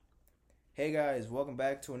Hey guys, welcome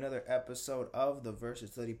back to another episode of the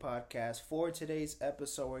Versatility Podcast. For today's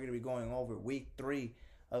episode, we're going to be going over week 3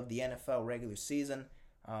 of the NFL regular season.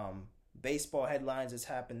 Um, Baseball headlines has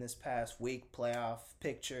happened this past week. Playoff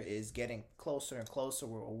picture is getting closer and closer.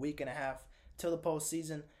 We're a week and a half till the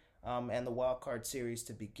postseason and the wild card series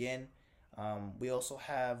to begin. We also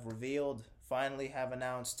have finally have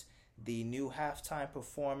announced the new halftime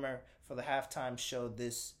performer for the halftime show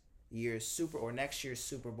this year's next year's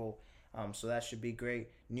Super Bowl. So that should be great.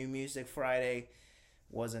 New Music Friday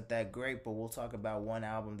wasn't that great, but we'll talk about one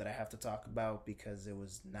album that I have to talk about because it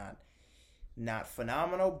was not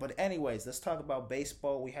phenomenal. But anyways, let's talk about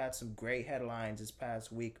baseball. We had some great headlines this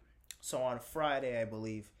past week. So on Friday, I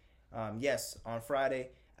believe, on Friday,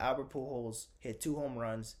 Albert Pujols hit 2 home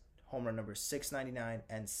runs, home run number 699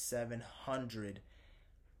 and 700,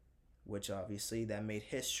 which obviously that made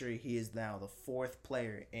history. He is now the fourth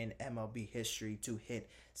player in MLB history to hit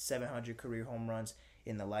 700 career home runs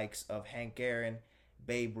in the likes of Hank Aaron,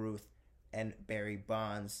 Babe Ruth, and Barry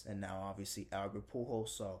Bonds, and now obviously Albert Pujols.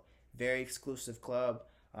 So very exclusive club.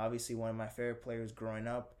 Obviously one of my favorite players growing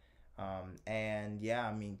up. And yeah,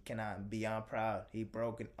 I mean, cannot beyond proud. He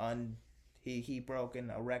broke broken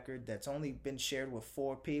a record that's only been shared with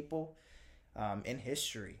 4 people in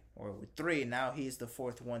history, or with 3. Now he's the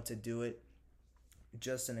fourth one to do it.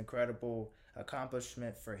 Just an incredible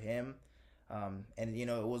accomplishment for him. And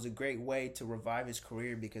it was a great way to revive his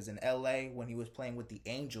career because in LA, when he was playing with the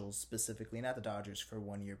Angels, specifically, not the Dodgers for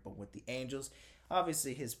 1 year, but with the Angels,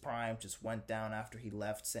 obviously his prime just went down after he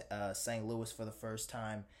left St. Louis for the first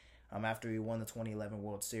time. After he won the 2011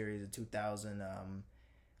 World Series, the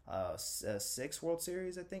 2006 World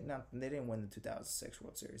Series, I think. Not, they didn't win the 2006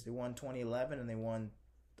 World Series. They won 2011 and they won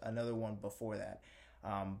another one before that.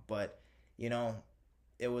 But you know,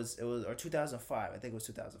 it was or 2005. I think it was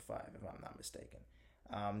 2005 if I'm not mistaken.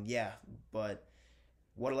 Yeah, but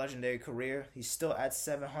what a legendary career. He's still at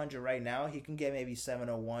 700 right now. He can get maybe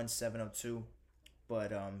 701, 702,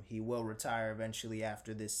 but he will retire eventually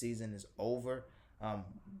after this season is over. Um,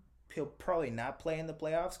 he'll probably not play in the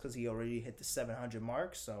playoffs because he already hit the 700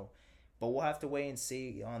 mark. So, but we'll have to wait and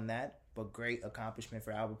see on that. But great accomplishment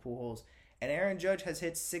for Albert Pujols. And Aaron Judge has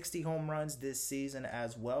hit 60 home runs this season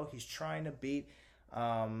as well. He's trying to beat,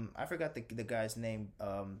 I forgot the guy's name,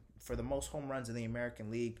 for the most home runs in the American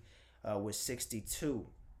League with 62.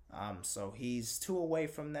 So he's 2 away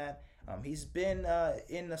from that. He's been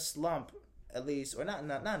in a slump, at least, or not in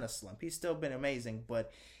a slump. He's still been amazing,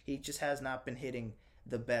 but he just has not been hitting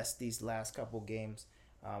the best these last couple games.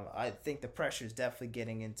 I think the pressure is definitely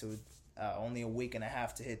getting into only a week and a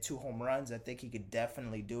half to hit 2 home runs. I think he could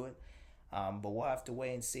definitely do it. But we'll have to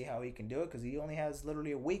wait and see how he can do it because he only has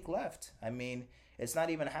literally a week left. I mean, it's not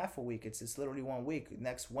even half a week. It's literally 1 week.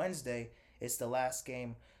 Next Wednesday, it's the last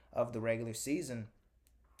game of the regular season.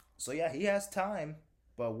 So yeah, he has time,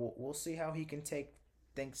 but we'll see how he can take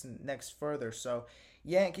things next further. So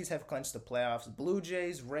Yankees have clinched the playoffs. Blue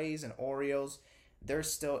Jays, Rays, and Orioles, they're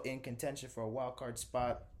still in contention for a wild card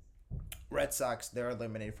spot. Red Sox, they're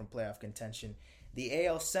eliminated from playoff contention. The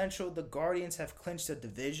AL Central, the Guardians have clinched the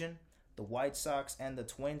division. The White Sox and the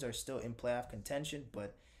Twins are still in playoff contention,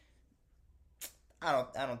 but I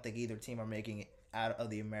don't think either team are making it out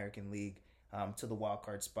of the American League to the wild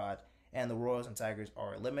card spot. And the Royals and Tigers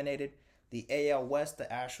are eliminated. The AL West, the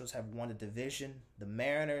Astros have won the division. The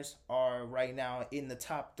Mariners are right now in the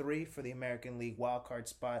top 3 for the American League wild card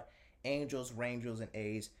spot. Angels, Rangers, and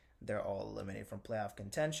A's, they're all eliminated from playoff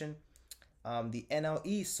contention. The NL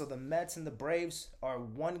East, so the Mets and the Braves are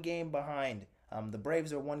 1 game behind. The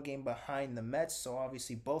Braves are 1 game behind the Mets, so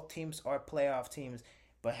obviously both teams are playoff teams,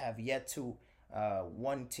 but have yet to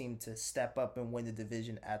one team to step up and win the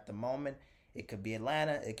division at the moment. It could be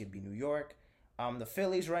Atlanta, it could be New York. The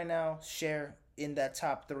Phillies right now share in that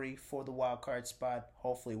top 3 for the wild card spot.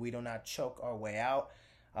 Hopefully we do not choke our way out.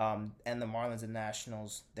 And the Marlins and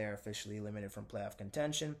Nationals, they're officially eliminated from playoff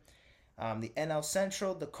contention. The NL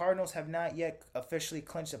Central, the Cardinals have not yet officially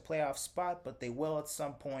clinched a playoff spot, but they will at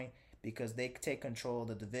some point because they take control of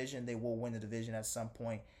the division. They will win the division at some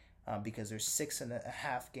point because they're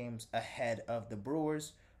 6.5 games ahead of the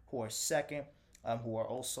Brewers, who are second, who are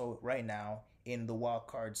also right now in the wild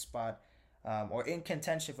card spot or in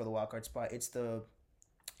contention for the wild card spot. It's the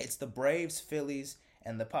Braves, Phillies,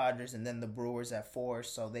 and the Padres, and then the Brewers at 4.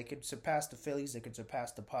 So they could surpass the Phillies, they could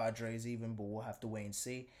surpass the Padres even, but we'll have to wait and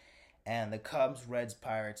see. And the Cubs, Reds,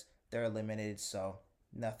 Pirates, they're eliminated, so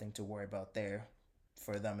nothing to worry about there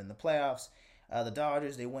for them in the playoffs. The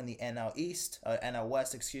Dodgers, they win the NL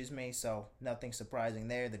West, so nothing surprising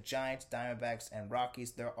there. The Giants, Diamondbacks, and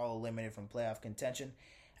Rockies, they're all eliminated from playoff contention.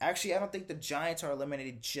 Actually, I don't think the Giants are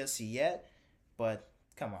eliminated just yet, but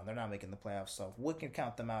come on, they're not making the playoffs, so we can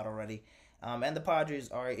count them out already. And the Padres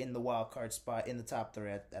are in the wild card spot in the top three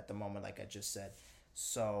at the moment, like I just said.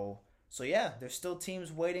 So yeah, there's still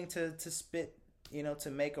teams waiting to spit,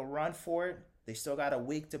 to make a run for it. They still got a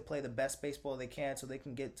week to play the best baseball they can, so they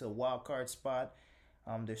can get to a wild card spot.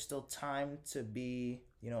 There's still time to be,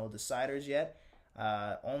 deciders yet.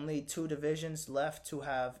 Only two divisions left to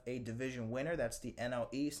have a division winner. That's the NL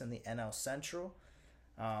East and the NL Central.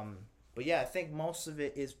 But yeah, I think most of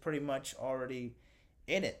it is pretty much already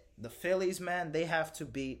in it. The Phillies, man, they have to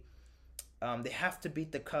beat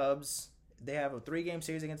the Cubs. They have a 3-game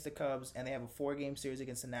series against the Cubs, and they have a 4-game series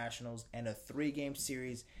against the Nationals, and a 3-game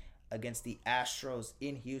series against the Astros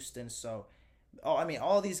in Houston. So,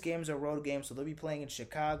 all these games are road games, so they'll be playing in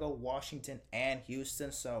Chicago, Washington, and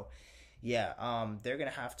Houston. So, yeah, they're gonna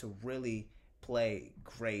have to really play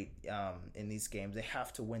great in these games. They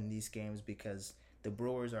have to win these games because the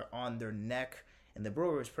Brewers are on their neck, and the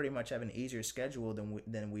Brewers pretty much have an easier schedule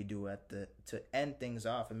than we do to end things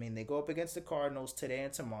off. I mean, they go up against the Cardinals today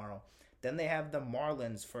and tomorrow. Then they have the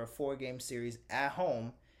Marlins for a 4-game series at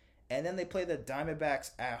home, and then they play the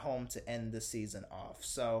Diamondbacks at home to end the season off.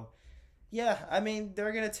 So, yeah, I mean,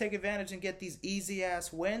 they're going to take advantage and get these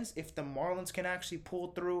easy-ass wins. If the Marlins can actually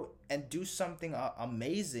pull through and do something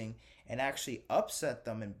amazing and actually upset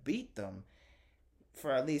them and beat them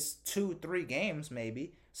for at least 2-3 games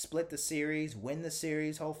maybe, split the series, win the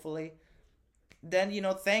series hopefully, then,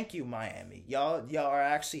 thank you, Miami. Y'all are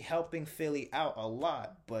actually helping Philly out a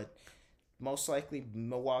lot, but most likely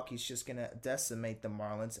Milwaukee's just going to decimate the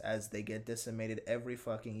Marlins as they get decimated every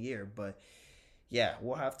fucking year. But yeah,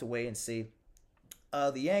 we'll have to wait and see.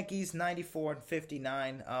 The Yankees,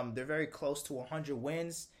 94-59. They're very close to 100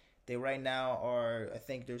 wins. They right now I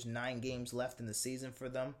think there's 9 games left in the season for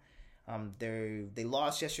them. They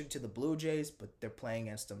lost yesterday to the Blue Jays, but they're playing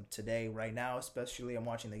against them today right now, especially. I'm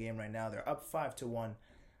watching the game right now. They're up 2-1.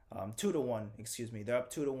 They're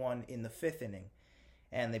up 2-1 in the 5th inning.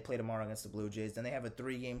 And they play tomorrow against the Blue Jays. Then they have a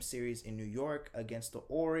 3-game series in New York against the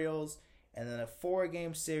Orioles. And then a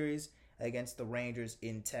 4-game series against the Rangers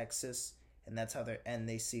in Texas. And that's how they end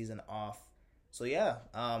their season off. So, yeah,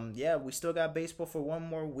 we still got baseball for one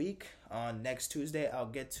more week. On next Tuesday, I'll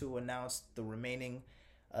get to announce the remaining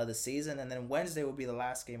of the season. And then Wednesday will be the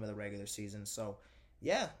last game of the regular season. So,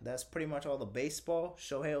 yeah, that's pretty much all the baseball.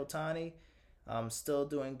 Shohei Ohtani still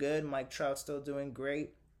doing good. Mike Trout still doing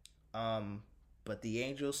great. But the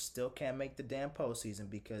Angels still can't make the damn postseason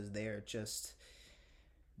because they're just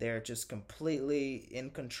completely in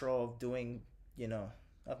control of doing,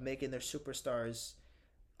 of making their superstars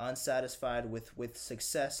unsatisfied with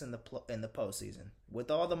success in the postseason. With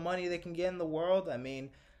all the money they can get in the world, I mean,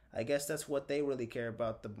 I guess that's what they really care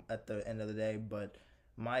about at the end of the day. But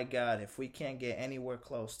my God, if we can't get anywhere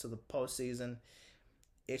close to the postseason,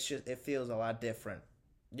 it feels a lot different.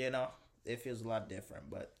 It feels a lot different.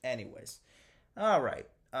 But anyways. All right.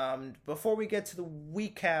 Before we get to the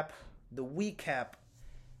recap,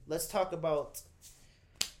 let's talk about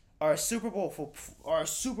our Super Bowl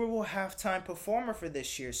halftime performer for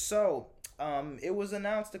this year. So, it was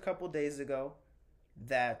announced a couple days ago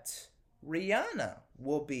that Rihanna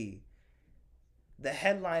will be the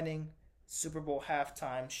headlining Super Bowl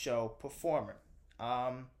halftime show performer.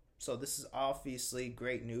 So this is obviously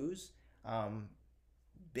great news.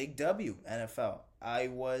 Big W, NFL. I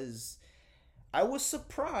was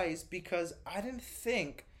surprised because I didn't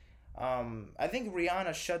think. I think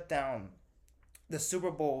Rihanna shut down the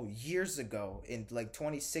Super Bowl years ago in like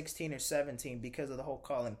 2016 or 17 because of the whole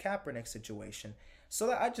Colin Kaepernick situation. So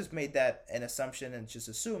that I just made that an assumption and just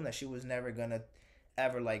assumed that she was never gonna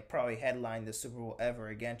ever probably headline the Super Bowl ever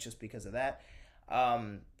again just because of that.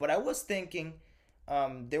 But I was thinking.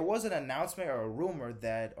 There was an announcement or a rumor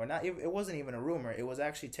that, or not, it wasn't even a rumor. It was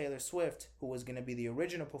actually Taylor Swift who was going to be the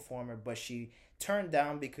original performer, but she turned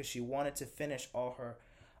down because she wanted to finish all her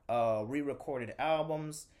re-recorded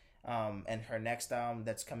albums and her next album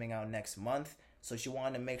that's coming out next month. So she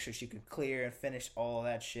wanted to make sure she could clear and finish all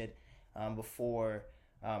that shit before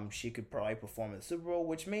she could probably perform at the Super Bowl,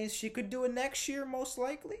 which means she could do it next year most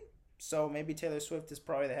likely. So maybe Taylor Swift is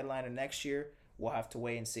probably the headliner next year. We'll have to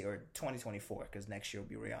wait and see, or 2024, because next year will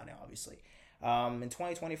be Rihanna, obviously. In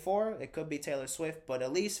 2024, it could be Taylor Swift, but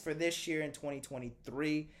at least for this year in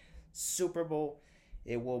 2023 Super Bowl,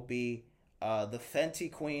 it will be the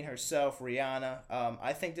Fenty Queen herself, Rihanna.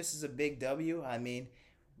 I think this is a big W. I mean,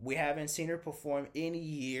 we haven't seen her perform in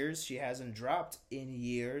years. She hasn't dropped in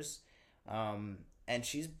years. And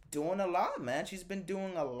she's doing a lot, man. She's been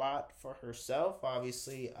doing a lot for herself,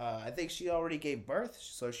 obviously. I think she already gave birth,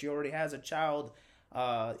 so she already has a child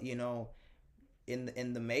you know,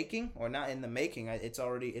 in the making, or not in the making. It's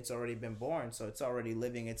already been born, so it's already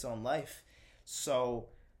living its own life. So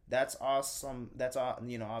that's awesome. That's all,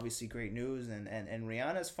 obviously great news, and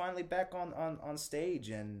Rihanna's finally back on stage,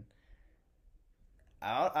 and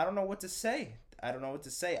I don't know what to say. I don't know what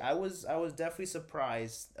to say. I was definitely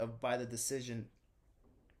surprised by the decision,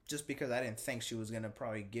 just because I didn't think she was gonna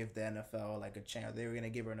probably give the NFL like a chance. They were gonna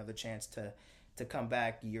give her another chance to come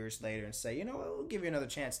back years later and say, we'll give you another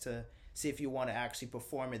chance to see if you want to actually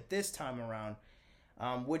perform it this time around.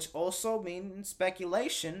 Which also means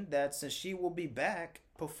speculation that since she will be back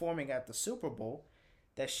performing at the Super Bowl,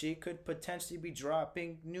 that she could potentially be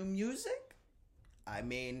dropping new music. I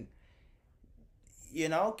mean,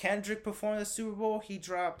 Kendrick performed the Super Bowl. He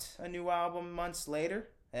dropped a new album months later,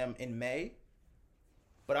 in May.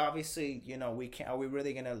 But obviously, we can't. Are we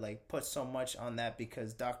really gonna like put so much on that,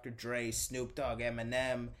 because Dr. Dre, Snoop Dogg,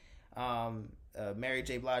 Eminem, Mary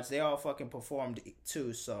J. Blige, they all fucking performed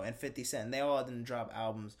too. So, and 50 Cent, they all didn't drop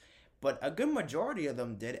albums, but a good majority of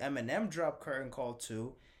them did. Eminem dropped Curtain Call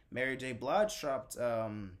 2. Mary J. Blige dropped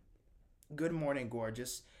Good Morning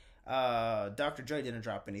Gorgeous. Dr. Dre didn't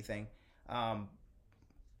drop anything.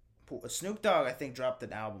 Snoop Dogg, I think, dropped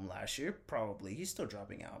an album last year. Probably he's still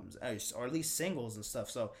dropping albums, or at least singles and stuff.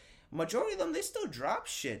 So majority of them, they still drop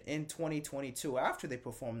shit in 2022 after they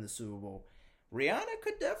perform the Super Bowl. Rihanna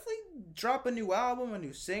could definitely drop a new album, a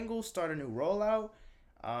new single, start a new rollout.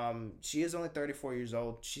 She is only 34 years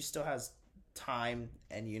old. She still has time,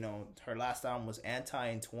 and her last album was Anti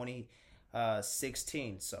in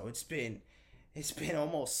 2016. So it's been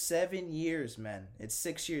almost 7 years, man. It's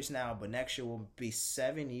 6 years now, but next year will be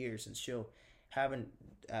 7 years, and she'll haven't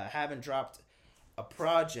dropped a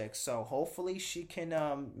project. So hopefully she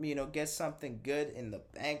can get something good in the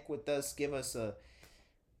bank with us. Give us a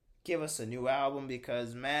new album,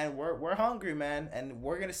 because man, we're hungry, man, and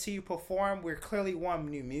we're gonna see you perform. We're clearly want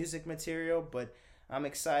new music material, but I'm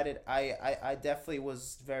excited. I definitely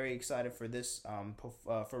was very excited for this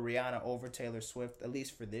for Rihanna over Taylor Swift, at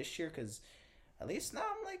least for this year, because at least now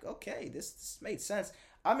I'm like, okay, this made sense.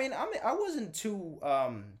 I wasn't too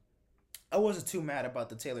mad about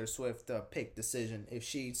the Taylor Swift pick decision. If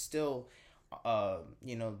she still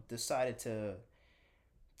decided to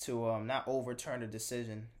not overturn the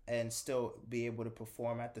decision and still be able to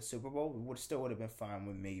perform at the Super Bowl, would have been fine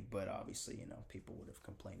with me. But obviously, people would have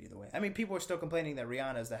complained either way. I mean, people are still complaining that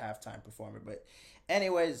Rihanna is the halftime performer. But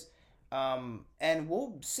anyways, and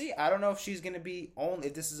we'll see. I don't know if she's gonna be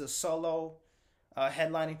if this is a solo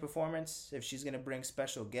headlining performance, if she's gonna bring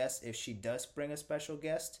special guests. If she does bring a special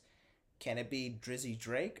guest, can it be Drizzy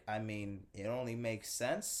Drake? I mean, it only makes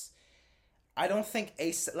sense. I don't think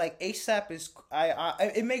ASAP is.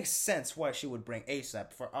 It makes sense why she would bring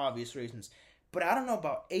ASAP for obvious reasons, but I don't know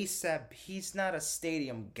about ASAP. He's not a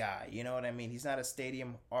stadium guy. You know what I mean? He's not a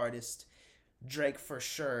stadium artist. Drake for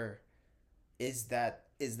sure is that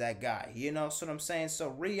guy. So what I'm saying.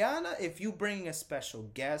 So Rihanna, if you bring a special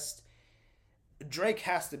guest, Drake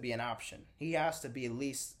has to be an option. He has to be at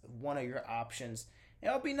least one of your options.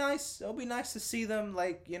 It'll be nice. It'll be nice to see them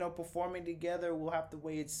performing together. We'll have to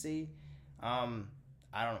wait and see. I don't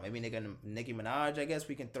know. Maybe Nicki Minaj. I guess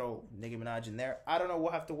we can throw Nicki Minaj in there. I don't know.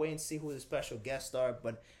 We'll have to wait and see who the special guests are.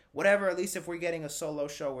 But whatever. At least if we're getting a solo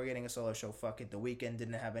show, we're getting a solo show. Fuck it. The Weeknd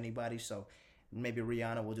didn't have anybody, so maybe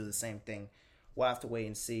Rihanna will do the same thing. We'll have to wait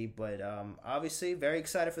and see. But obviously, very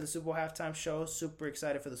excited for the Super Bowl halftime show. Super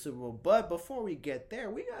excited for the Super Bowl. But before we get there,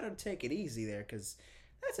 we gotta take it easy there, because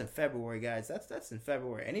that's in February, guys. That's in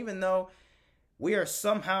February. And even though we are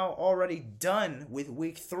somehow already done with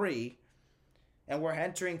Week 3, and we're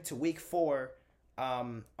entering to Week 4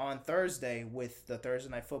 on Thursday with the Thursday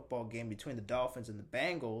Night Football game between the Dolphins and the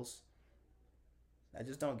Bengals, I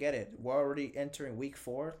just don't get it. We're already entering Week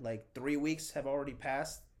 4. Like 3 weeks have already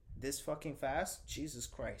passed this fucking fast. Jesus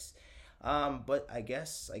Christ. But I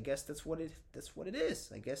guess that's what it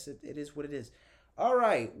is. I guess it is what it is. All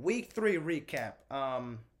right, Week 3 recap.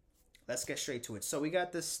 Let's get straight to it. So we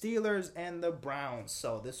got the Steelers and the Browns.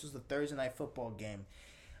 So this was the Thursday Night Football game.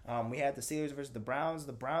 We had the Steelers versus the Browns.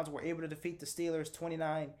 The Browns were able to defeat the Steelers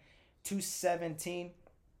 29-17.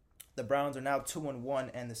 The Browns are now 2-1,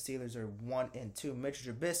 and the Steelers are 1-2. Mitch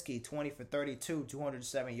Trubisky, 20 for 32,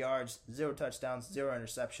 207 yards, 0 touchdowns, 0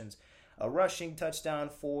 interceptions. A rushing touchdown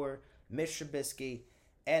for Mitch Trubisky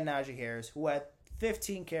and Najee Harris, who had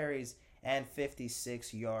 15 carries and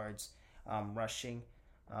 56 yards rushing.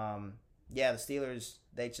 The Steelers,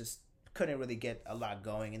 they just couldn't really get a lot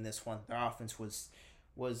going in this one. Their offense was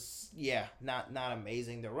not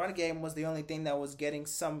amazing. The run game was the only thing that was getting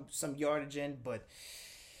some yardage in, but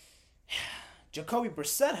Jacoby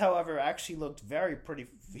Brissett, however, actually looked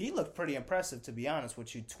he looked pretty impressive, to be honest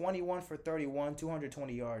with you. 21 for 31,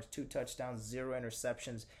 220 yards, 2 touchdowns, 0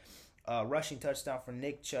 interceptions. Rushing touchdown for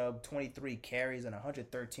Nick Chubb, 23 carries and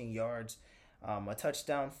 113 yards. A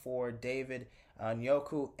touchdown for David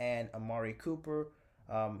Njoku and Amari Cooper.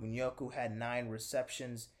 Njoku had 9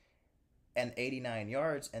 receptions and 89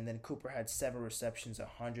 yards, and then Cooper had 7 receptions,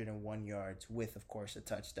 101 yards, with, of course, a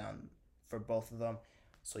touchdown for both of them.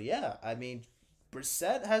 So, yeah, I mean,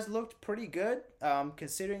 Brissett has looked pretty good,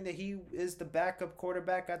 considering that he is the backup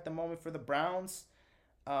quarterback at the moment for the Browns.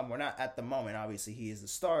 Or not at the moment, obviously, he is the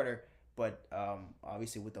starter, but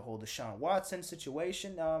obviously with the whole Deshaun Watson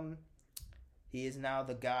situation, he is now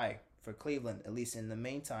the guy for Cleveland, at least in the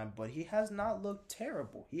meantime, but he has not looked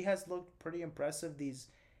terrible. He has looked pretty impressive these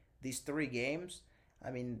 3 games.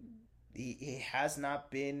 I mean, he has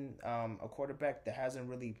not been a quarterback that hasn't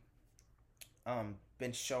really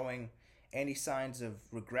been showing any signs of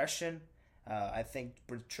regression. I think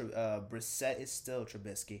Brissett is still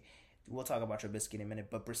Trubisky. We'll talk about Trubisky in a minute,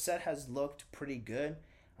 but Brissett has looked pretty good.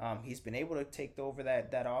 He's been able to take over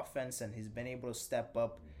that offense, and he's been able to step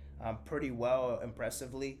up pretty well,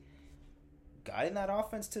 impressively, guiding that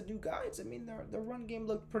offense to new guys. I mean, the run game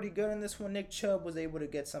looked pretty good in this one. Nick Chubb was able to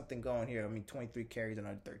get something going here. I mean, 23 carries and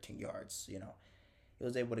 113 yards. You know, he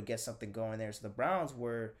was able to get something going there. So the Browns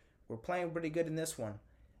were playing pretty good in this one.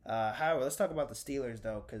 However, let's talk about the Steelers,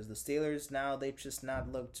 though, because the Steelers now, they've just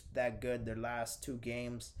not looked that good their last 2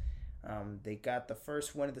 games. They got the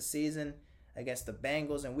first win of the season against the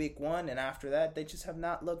Bengals in week 1, and after that, they just have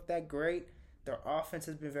not looked that great. Their offense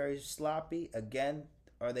has been very sloppy. Again,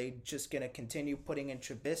 are they just going to continue putting in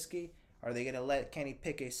Trubisky? Are they going to let Kenny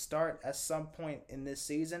Pickett start at some point in this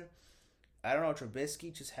season? I don't know.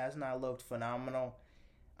 Trubisky just has not looked phenomenal.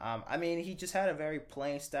 I mean, he just had a very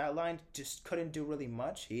plain stat line. Just couldn't do really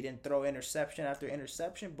much. He didn't throw interception after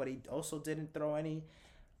interception, but he also didn't throw any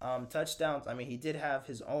touchdowns. I mean, he did have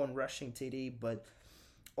his own rushing TD, but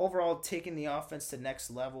overall, taking the offense to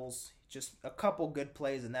next levels. Just a couple good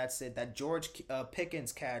plays, and that's it. That George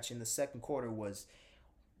Pickens catch in the second quarter was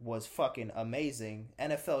fucking amazing.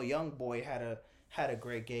 NFL young boy had a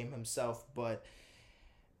great game himself, but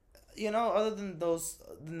you know, other than those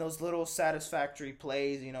little satisfactory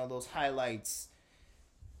plays, you know, those highlights,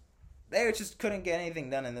 they just couldn't get anything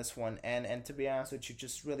done in this one. And to be honest with you,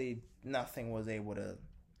 just really nothing was able to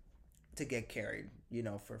get carried, you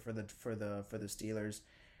know, for the Steelers.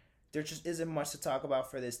 There just isn't much to talk about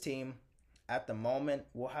for this team at the moment.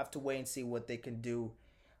 We'll have to wait and see what they can do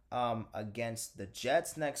against the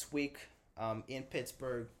Jets next week in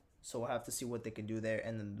Pittsburgh. So we'll have to see what they can do there.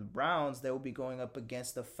 And then the Browns, they will be going up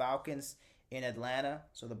against the Falcons in Atlanta.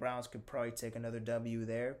 So the Browns could probably take another W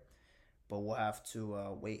there. But we'll have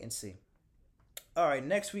to wait and see. All right,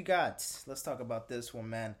 next let's talk about this one,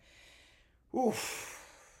 man. Oof.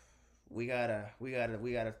 We gotta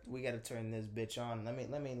turn this bitch on. Let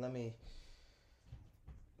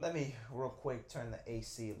me real quick turn the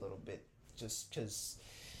AC a little bit, just because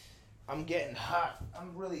I'm getting hot.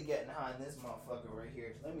 I'm really getting hot in this motherfucker right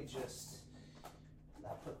here. Let me just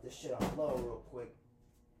put this shit on low real quick.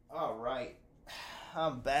 All right,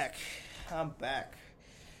 I'm back.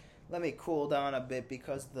 Let me cool down a bit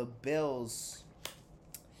because the Bills.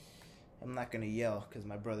 I'm not gonna yell because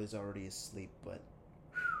my brother's already asleep, but.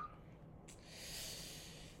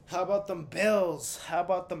 How about them Bills? How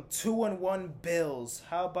about them 2-1 Bills?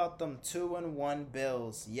 How about them 2-1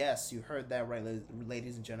 Bills? Yes, you heard that right,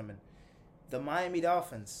 ladies and gentlemen. The Miami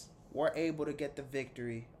Dolphins were able to get the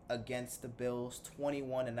victory against the Bills,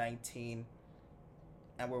 21-19,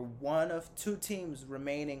 and we're one of 2 teams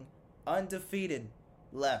remaining undefeated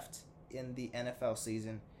left in the NFL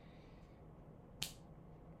season.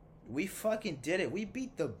 We fucking did it. We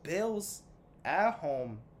beat the Bills at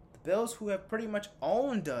home. Bills, who have pretty much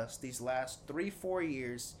owned us these last 3-4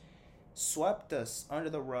 years, swept us under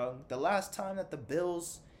the rug. The last time that the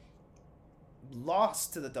Bills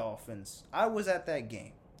lost to the Dolphins, I was at that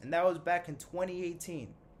game, and that was back in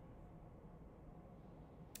 2018.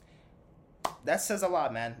 That says a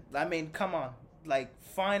lot, man. I mean, come on. Like,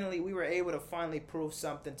 finally, we were able to prove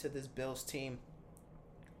something to this Bills team.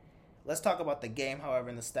 Let's talk about the game, however,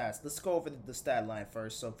 in the stats. Let's go over the stat line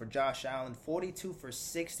first. So for Josh Allen, 42 for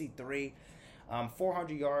 63,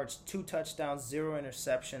 400 yards, 2 touchdowns, 0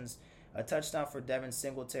 interceptions, a touchdown for Devin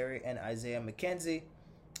Singletary and Isaiah McKenzie,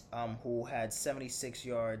 who had 76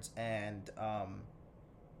 yards and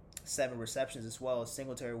 7 receptions as well.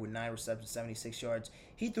 Singletary with 9 receptions, 76 yards.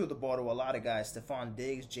 He threw the ball to a lot of guys. Stephon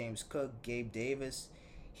Diggs, James Cook, Gabe Davis.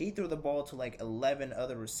 He threw the ball to like 11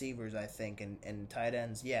 other receivers, I think, and tight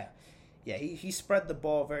ends. Yeah, he spread the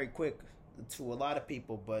ball very quick. to a lot of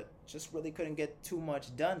people, but just really couldn't get too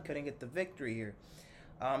much done. Couldn't get the victory here.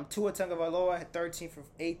 Tua Tagovailoa had 13 for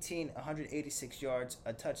 18, 186 yards,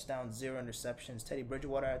 a touchdown, 0 interceptions. Teddy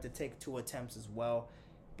Bridgewater had to take 2 attempts as well,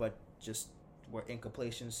 but just were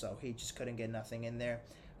incompletions, so he just couldn't get nothing in there.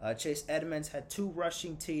 Chase Edmonds had 2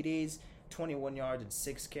 rushing TDs, 21 yards and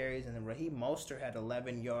 6 carries, and then Raheem Mostert had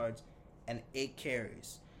 11 yards and 8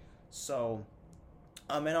 carries. So,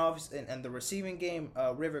 and obviously, and the receiving game,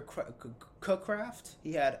 River Cookcraft,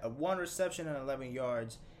 he had 1 reception and 11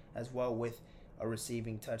 yards as well with a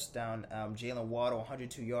receiving touchdown. Jalen Waddle,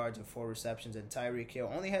 102 yards and 4 receptions, and Tyreek Hill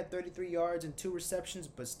only had 33 yards and 2 receptions,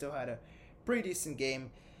 but still had a pretty decent game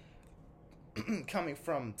coming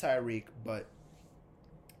from Tyreek. But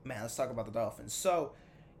man, let's talk about the Dolphins. So,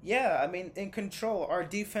 yeah, I mean, in control, our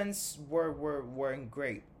defense were in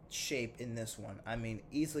great shape in this one. I mean,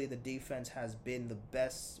 easily the defense has been the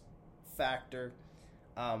best factor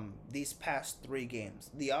these past 3 games.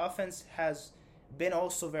 The offense has been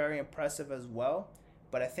also very impressive as well,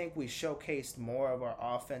 but I think we showcased more of our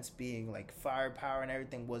offense being like firepower and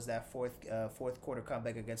everything was that fourth quarter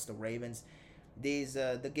comeback against the Ravens.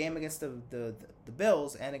 The game against the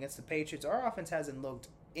Bills and against the Patriots, our offense hasn't looked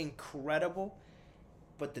incredible,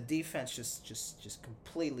 but the defense just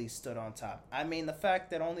completely stood on top. I mean, the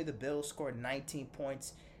fact that only the Bills scored 19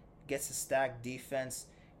 points against a stacked defense.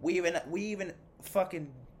 We even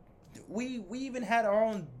had our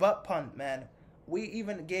own butt punt, man. We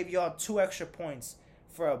even gave y'all 2 extra points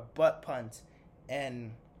for a butt punt,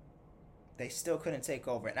 and they still couldn't take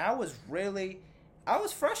over. And I was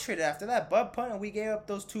frustrated after that butt punt, and we gave up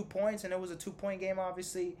those 2 points, and it was a 2-point game,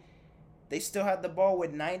 obviously. They still had the ball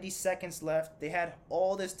with 90 seconds left. They had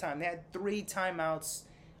all this time. They had 3 timeouts.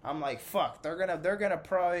 I'm like, fuck, they're gonna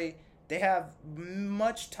probably, they have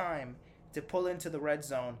much time to pull into the red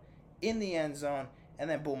zone, in the end zone, and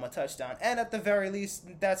then boom, a touchdown. And at the very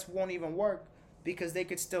least, that won't even work, because they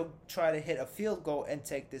could still try to hit a field goal and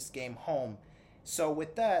take this game home. So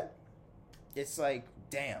with that, it's like,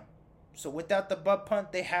 damn. So without the butt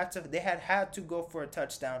punt, they had to go for a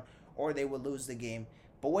touchdown or they would lose the game.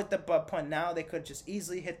 But with the butt punt, now they could just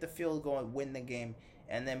easily hit the field goal and win the game.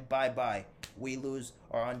 And then bye-bye. We lose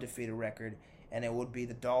our undefeated record. And it would be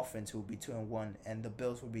the Dolphins who would be 2-1. And the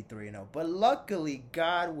Bills would be 3-0. But luckily,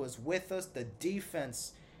 God was with us. The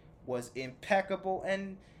defense was impeccable.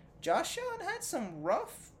 And Josh Allen had some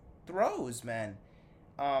rough throws, man.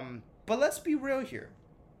 But let's be real here.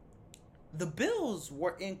 The Bills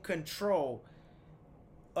were in control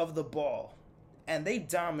of the ball, and they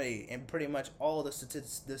dominated in pretty much all the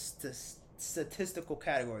statistical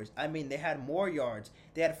categories. I mean, they had more yards.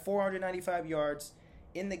 They had 495 yards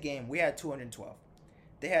in the game. We had 212.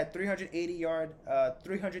 They had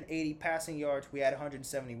 380 passing yards. We had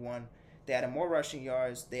 171. They had more rushing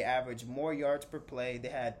yards. They averaged more yards per play. They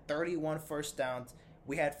had 31 first downs.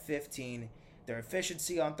 We had 15. Their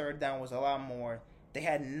efficiency on third down was a lot more. They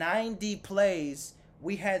had 90 plays.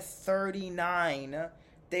 We had 39.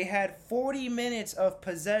 They had 40 minutes of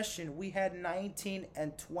possession. We had 19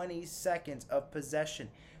 and 20 seconds of possession.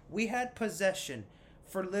 We had possession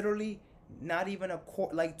for literally not even a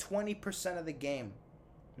quarter, like 20% of the game.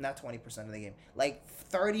 Not 20% of the game. Like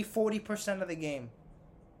 30, 40% of the game.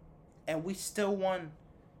 And we still won.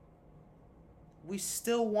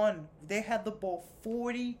 They had the ball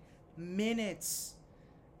 40 minutes.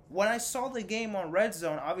 When I saw the game on Red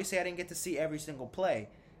Zone, obviously I didn't get to see every single play.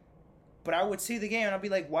 But I would see the game and I'd be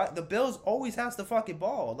like, "What? The Bills always has the fucking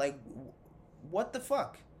ball. Like, what the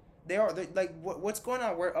fuck? They're like, what's going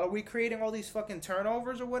on? Are we creating all these fucking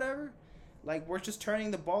turnovers or whatever? Like, we're just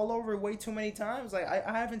turning the ball over way too many times. Like,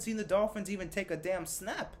 I haven't seen the Dolphins even take a damn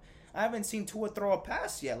snap. I haven't seen Tua throw a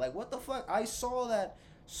pass yet. Like, what the fuck? I saw that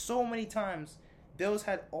so many times. Bills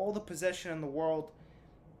had all the possession in the world,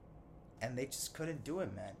 and they just couldn't do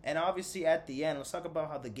it, man. And obviously, at the end, let's talk about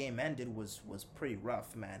how the game ended. Was pretty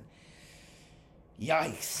rough, man.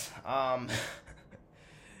 Yikes.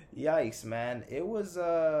 Yikes, man. It was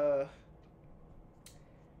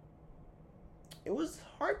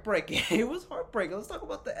heartbreaking. It was heartbreaking. Let's talk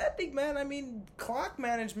about the ending, man. I mean, clock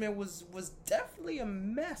management was definitely a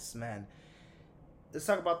mess, man. Let's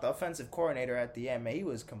talk about the offensive coordinator at the end, man. He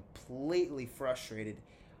was completely frustrated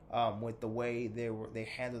with the way they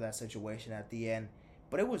handled that situation at the end.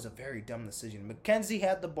 But it was a very dumb decision. McKenzie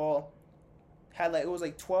had the ball. It was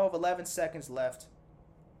like 12, 11 seconds left.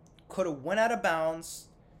 Could have went out of bounds.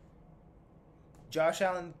 Josh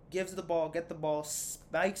Allen gives the ball, get the ball,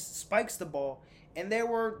 spikes the ball, and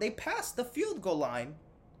they passed the field goal line,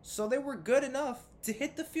 so they were good enough to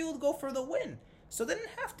hit the field goal for the win. So they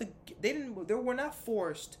were not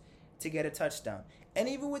forced to get a touchdown. And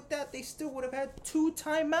even with that, they still would have had 2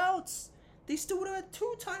 timeouts.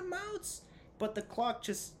 But the clock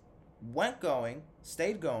just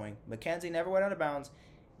stayed going. McKenzie never went out of bounds,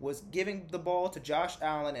 was giving the ball to Josh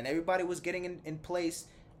Allen, and everybody was getting in place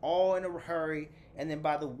all in a hurry. And then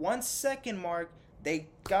by the 1 second mark, they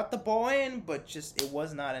got the ball in, but just it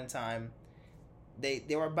was not in time.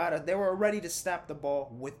 They were ready to snap the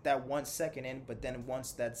ball with that 1 second in, but then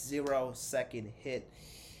once that 0 second hit,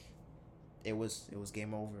 it was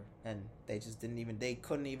game over, and they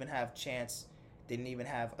couldn't even have chance. They didn't even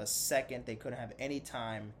have a second. They couldn't have any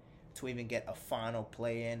time to even get a final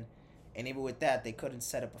play in, and even with that, they couldn't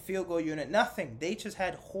set up a field goal unit. Nothing. They just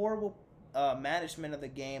had horrible management of the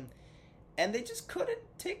game. And they just couldn't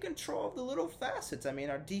take control of the little facets. I mean,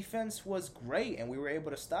 our defense was great, and we were able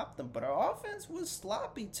to stop them. But our offense was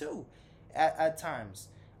sloppy, too, at times.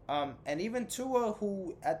 And even Tua,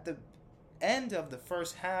 who at the end of the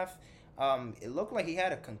first half, it looked like he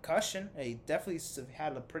had a concussion. He definitely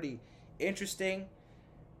had a pretty interesting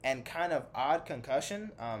and kind of odd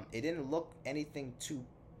concussion. It didn't look anything too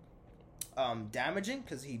damaging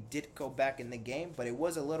because he did go back in the game. But it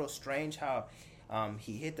was a little strange how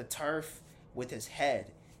he hit the turf with his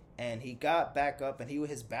head, and he got back up, and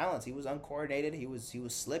his balance, he was uncoordinated. He was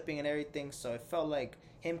slipping and everything. So it felt like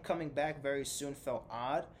him coming back very soon felt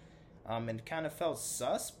odd, and kind of felt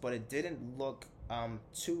sus. But it didn't look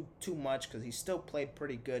too much because he still played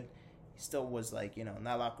pretty good. He still was like, in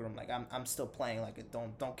that locker room, like I'm still playing, like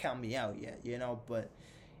don't count me out yet, But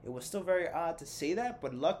it was still very odd to see that.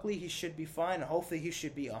 But luckily he should be fine, and hopefully he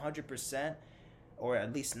should be 100%. Or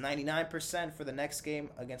at least 99% for the next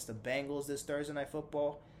game against the Bengals this Thursday Night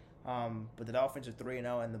Football. But the Dolphins are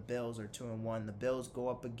 3-0 and the Bills are 2-1. The Bills go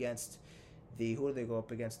up against who do they go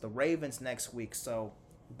up against? The Ravens next week. So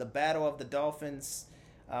the battle of the Dolphins,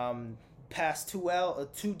 past two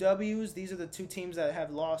W's. These are the two teams that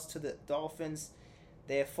have lost to the Dolphins.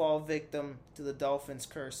 They fall victim to the Dolphins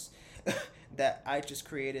curse that I just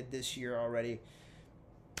created this year already.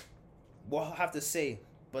 We'll have to see.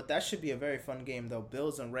 But that should be a very fun game, though.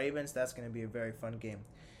 Bills and Ravens, that's going to be a very fun game.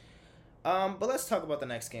 But let's talk about the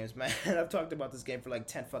next games, man. I've talked about this game for like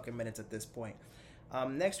 10 fucking minutes at this point.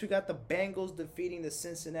 Next, we got the Bengals defeating the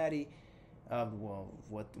Cincinnati...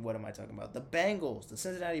 what am I talking about? The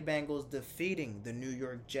Cincinnati Bengals defeating the New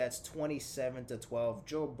York Jets 27-12.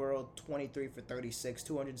 Joe Burrow, 23 for 36,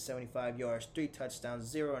 275 yards, 3 touchdowns,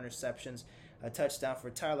 0 interceptions. A touchdown for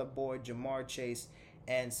Tyler Boyd, Jamar Chase,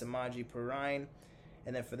 and Samaje Perine.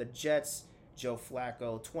 And then for the Jets, Joe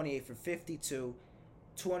Flacco, 28 for 52,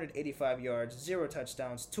 285 yards, 0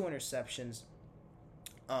 touchdowns, 2 interceptions.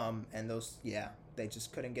 And those, they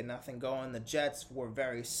just couldn't get nothing going. The Jets were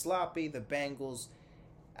very sloppy. The Bengals,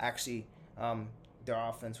 actually, their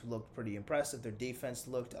offense looked pretty impressive. Their defense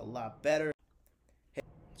looked a lot better.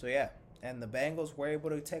 So, and the Bengals were able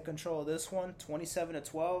to take control of this one,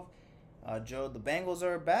 27-12. The Bengals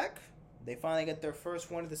are back. They finally get their first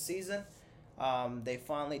win of the season. They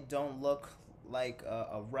finally don't look like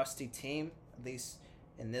a rusty team, at least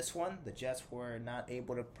in this one. The Jets were not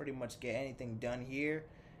able to pretty much get anything done here.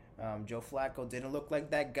 Joe Flacco didn't look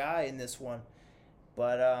like that guy in this one.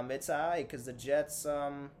 But it's all right because the Jets,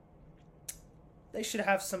 they should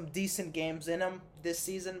have some decent games in them this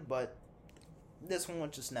season, but this one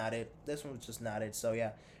was just not it.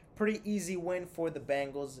 So, pretty easy win for the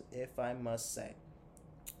Bengals, if I must say.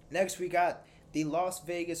 Next, we got the Las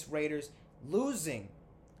Vegas Raiders losing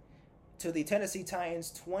to the Tennessee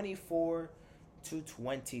Titans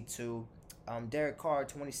 24-22. Derek Carr,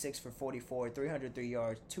 26 for 44, 303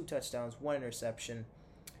 yards, 2 touchdowns, 1 interception.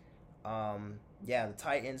 The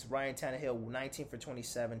Titans, Ryan Tannehill, 19 for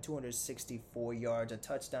 27, 264 yards, a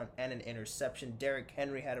touchdown, and an interception. Derrick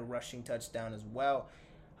Henry had a rushing touchdown as well,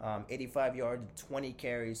 85 yards, 20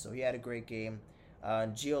 carries, so he had a great game.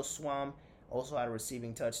 Gio Swam also had a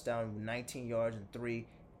receiving touchdown, 19 yards and 3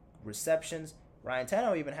 receptions. Ryan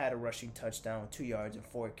Tannehill even had a rushing touchdown with 2 yards and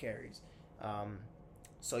 4 carries.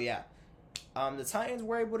 The Titans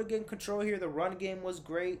were able to get in control here. The run game was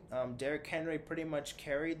great. Derrick Henry pretty much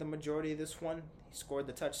carried the majority of this one. He scored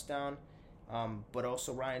the touchdown. But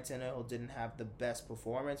also Ryan Tannehill didn't have the best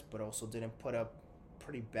performance, but also didn't put up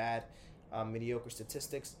pretty bad, mediocre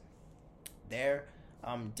statistics there.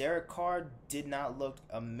 Derek Carr did not look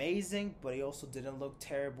amazing, but he also didn't look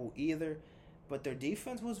terrible either. But their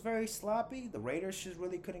defense was very sloppy. The Raiders just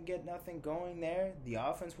really couldn't get nothing going there. The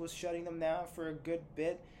offense was shutting them down for a good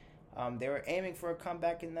bit. They were aiming for a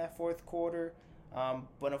comeback in that fourth quarter.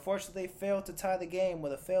 But unfortunately, they failed to tie the game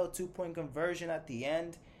with a failed 2-point conversion at the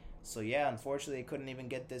end. So, unfortunately, they couldn't even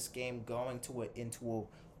get this game going into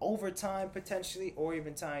overtime potentially, or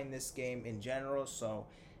even tying this game in general. So,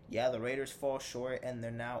 yeah, the Raiders fall short, and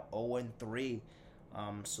they're now 0-3.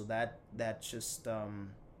 So that just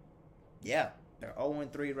yeah, they're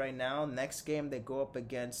 0-3 right now. Next game they go up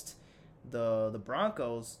against the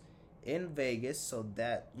Broncos in Vegas, so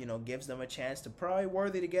that gives them a chance to probably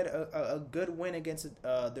worthy to get a good win against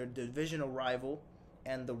their divisional rival.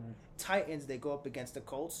 And the Titans, they go up against the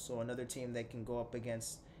Colts, so another team they can go up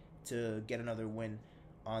against to get another win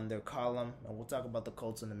on their column. And we'll talk about the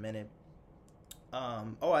Colts in a minute.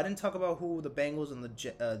 I didn't talk about who the Bengals and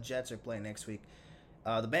the Jets are playing next week.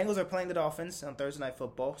 The Bengals are playing the Dolphins on Thursday Night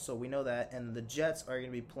Football, so we know that. And the Jets are going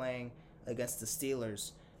to be playing against the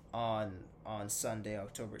Steelers on Sunday,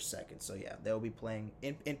 October 2nd. So, yeah, they'll be playing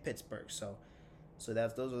in Pittsburgh. So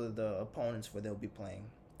those are the opponents where they'll be playing.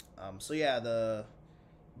 The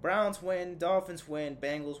Browns win, Dolphins win,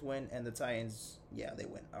 Bengals win, and the Titans, yeah, they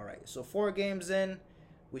win. All right, so 4 games in.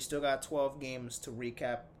 We still got 12 games to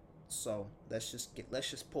recap. So let's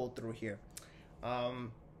just pull through here.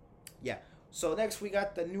 So next we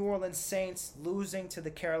got the New Orleans Saints losing to the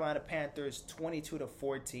Carolina Panthers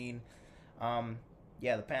 22-14.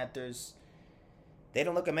 The Panthers, they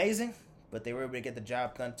don't look amazing, but they were able to get the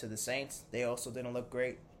job done to the Saints. They also didn't look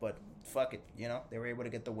great, but fuck it, they were able to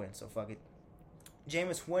get the win, so fuck it.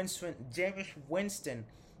 Jameis Winston,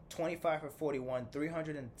 25 for 41,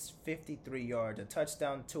 353 yards, a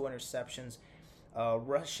touchdown, 2 interceptions,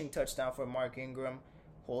 rushing touchdown for Mark Ingram,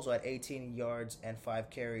 who also had 18 yards and 5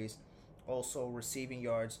 carries. Also receiving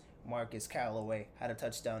yards, Marcus Callaway had a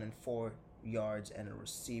touchdown and 4 yards and a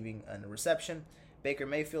reception. Baker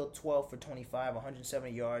Mayfield, 12 for 25,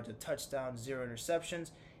 170 yards, a touchdown, 0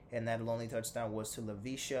 interceptions, and that only touchdown was to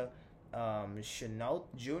Lavisha Chenault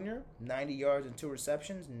Jr., 90 yards and 2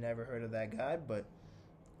 receptions. Never heard of that guy, but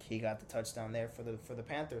he got the touchdown there for the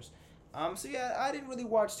Panthers. I didn't really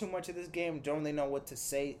watch too much of this game. Don't really know what to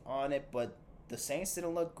say on it, but the Saints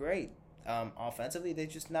didn't look great. Offensively, they've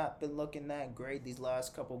just not been looking that great these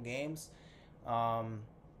last couple games.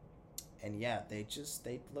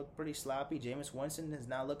 They look pretty sloppy. Jameis Winston is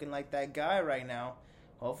not looking like that guy right now.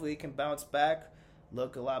 Hopefully he can bounce back,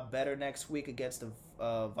 look a lot better next week against the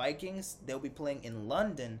Vikings. They'll be playing in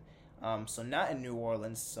London, so not in New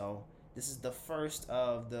Orleans. So this is the first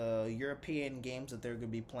of the European games that they're going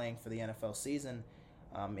to be playing for the NFL season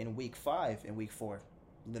in week 4,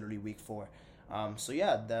 literally week 4.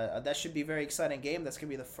 That should be a very exciting game. That's going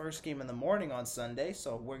to be the first game in the morning on Sunday.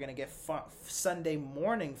 So we're going to get Sunday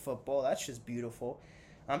morning football. That's just beautiful.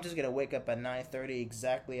 I'm just going to wake up at 9:30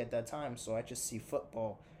 exactly at that time. So I just see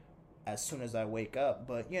football as soon as I wake up.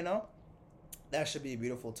 But, that should be a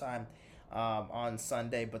beautiful time on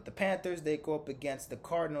Sunday. But the Panthers, they go up against the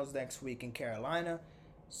Cardinals next week in Carolina.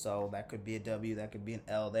 So that could be a W. That could be an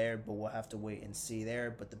L there. But we'll have to wait and see there.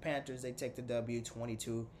 But the Panthers, they take the W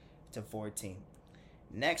 22-14.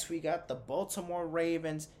 Next, we got the Baltimore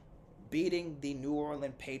Ravens beating the New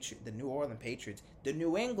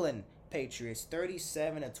England Patriots,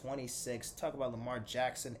 37-26. Talk about Lamar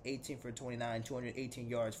Jackson, 18 for 29, 218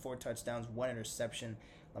 yards, 4 touchdowns, 1 interception.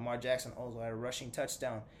 Lamar Jackson also had a rushing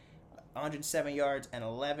touchdown, 107 yards and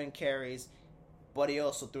 11 carries, but he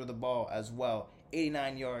also threw the ball as well.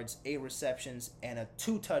 89 yards, 8 receptions, and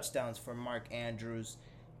 2 touchdowns for Mark Andrews,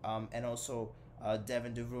 and also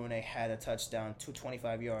Devin DuVernay had a touchdown,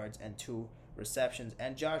 225 yards, and 2 receptions.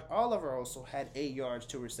 And Josh Oliver also had 8 yards,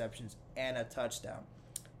 2 receptions, and a touchdown.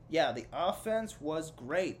 Yeah, the offense was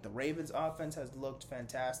great. The Ravens' offense has looked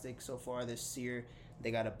fantastic so far this year.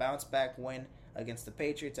 They got a bounce-back win against the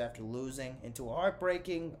Patriots after losing into a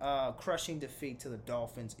heartbreaking, crushing defeat to the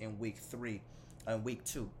Dolphins in week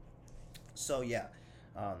 2. So, the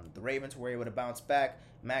Ravens were able to bounce back.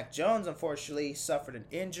 Mac Jones, unfortunately, suffered an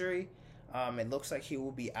injury. It looks like he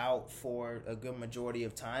will be out for a good majority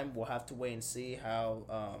of time. We'll have to wait and see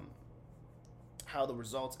how the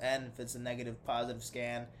results end. If it's a negative, positive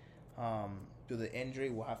scan through the injury,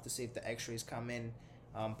 we'll have to see if the X-rays come in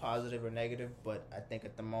positive or negative. But I think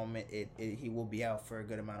at the moment, he will be out for a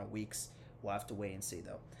good amount of weeks. We'll have to wait and see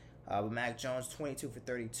though. But Mac Jones, 22 for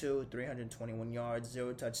 32, 321 yards,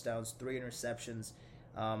 0 touchdowns, 3 interceptions.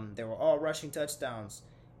 They were all rushing touchdowns.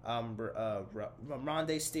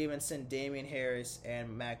 Ramondre Stevenson, Damian Harris,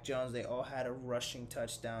 and Mac Jones, they all had a rushing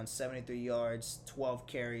touchdown, 73 yards, 12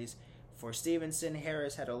 carries. For Stevenson,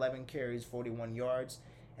 Harris had 11 carries, 41 yards,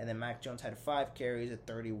 and then Mac Jones had 5 carries at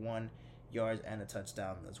 31 yards and a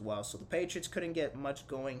touchdown as well. So the Patriots couldn't get much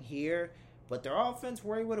going here, but their offense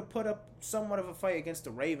were able to put up somewhat of a fight against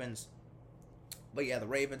the Ravens. But yeah, the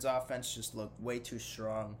Ravens' offense just looked way too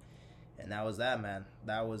strong. And that was that, man.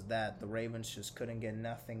 That was that. The Ravens just couldn't get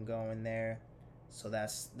nothing going there. So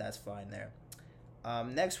that's fine there.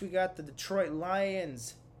 Next, we got the Detroit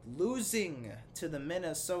Lions losing to the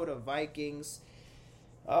Minnesota Vikings.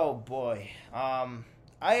 Oh boy. I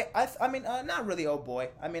mean, not really. Oh boy.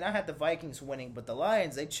 I mean, I had the Vikings winning, but the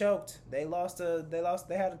Lions, they choked. They lost.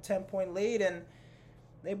 They had a 10-point lead and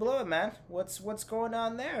they blew it, man. What's going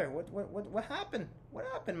on there? What happened? What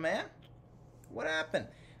happened, man? What happened?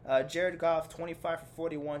 Jared Goff, 25 for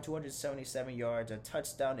 41, 277 yards, a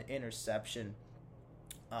touchdown to interception.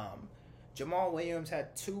 Jamal Williams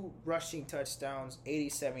had 2 rushing touchdowns,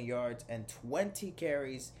 87 yards, and 20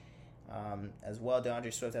 carries. As well,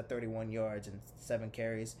 DeAndre Swift had 31 yards and 7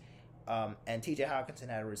 carries. And TJ Hawkinson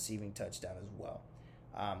had a receiving touchdown as well.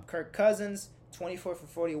 Kirk Cousins, 24 for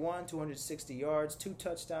 41, 260 yards, 2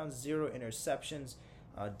 touchdowns, 0 interceptions.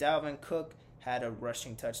 Dalvin Cook had a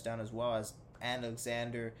rushing touchdown as well as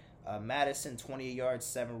Alexander Madison, 28 yards,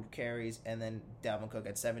 7 carries. And then Dalvin Cook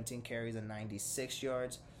had 17 carries and 96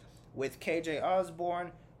 yards. With KJ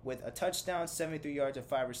Osborne with a touchdown, 73 yards and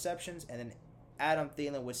 5 receptions. And then Adam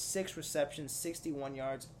Thielen with 6 receptions, 61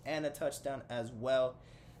 yards, and a touchdown as well.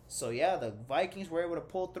 So, yeah, the Vikings were able to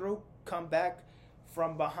pull through, come back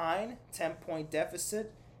from behind, 10-point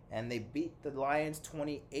deficit, and they beat the Lions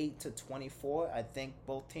 28-24. I think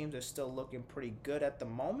both teams are still looking pretty good at the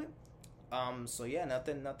moment. So, yeah,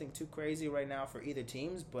 nothing too crazy right now for either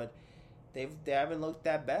teams, but they haven't looked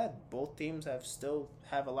that bad. Both teams still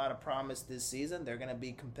have a lot of promise this season. They're going to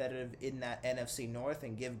be competitive in that NFC North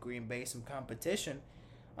and give Green Bay some competition,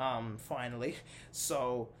 finally.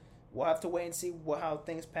 So we'll have to wait and see how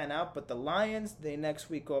things pan out. But the Lions, they next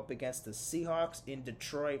week go up against the Seahawks in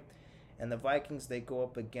Detroit. And the Vikings, they go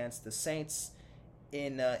up against the Saints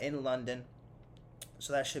in London.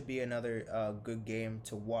 So that should be another good game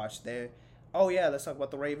to watch there. Oh, yeah, let's talk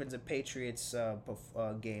about the Ravens and Patriots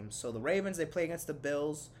game. So the Ravens, they play against the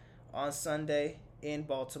Bills on Sunday in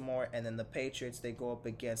Baltimore. And then the Patriots, they go up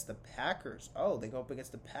against the Packers. Oh, they go up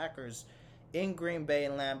against the Packers in Green Bay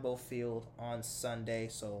and Lambeau Field on Sunday.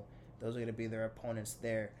 So those are going to be their opponents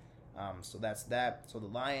there. So that's that. So the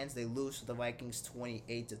Lions, they lose to the Vikings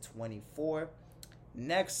 28-24.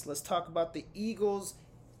 Next, let's talk about the Eagles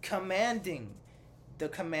commanding the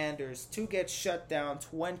Commanders to get shut down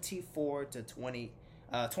 24-8.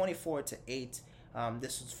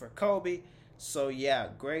 This was for Kobe. So yeah,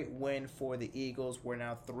 great win for the Eagles. We're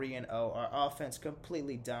now 3-0. Our offense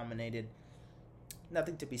completely dominated.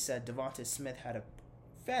 Nothing to be said. Devonta Smith had a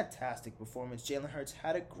fantastic performance. Jalen Hurts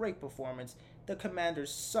had a great performance. The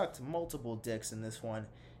Commanders sucked multiple dicks in this one.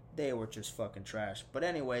 They were just fucking trash. But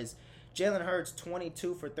anyways, Jalen Hurts,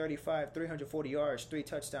 22 for 35, 340 yards, 3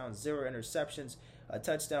 touchdowns, 0 interceptions. A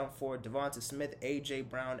touchdown for Devonta Smith, A.J.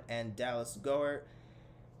 Brown, and Dallas Goedert.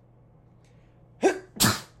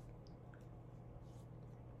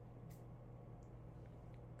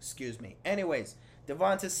 Excuse me. Anyways,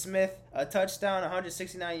 Devonta Smith, a touchdown,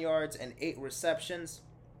 169 yards, and 8 receptions.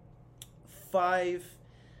 5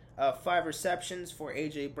 receptions for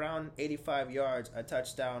A.J. Brown, 85 yards, a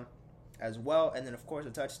touchdown as well. And then, of course, a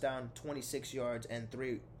touchdown, 26 yards, and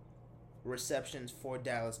 3 receptions for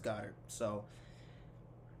Dallas Goedert. So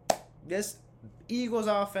this Eagles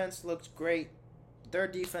offense looks great. Their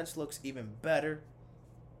defense looks even better.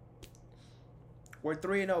 We're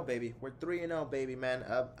 3-0, baby. We're 3-0, baby, man.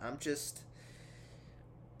 I'm just...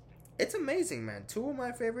 It's amazing, man. 2 of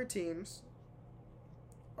my favorite teams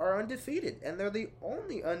are undefeated, and they're the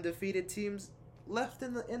only undefeated teams left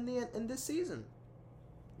in this season.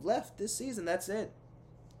 Left this season, that's it.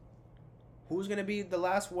 Who's going to be the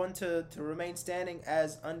last one to remain standing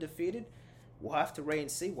as undefeated? We'll have to wait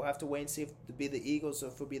and see. We'll have to wait and see if it'll be the Eagles or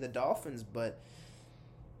if it'll be the Dolphins. But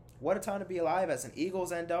what a time to be alive as an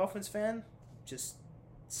Eagles and Dolphins fan. Just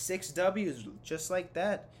 6 W's, just like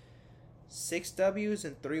that. 6 W's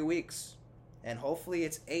in 3 weeks. And hopefully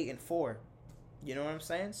it's 8-4. You know what I'm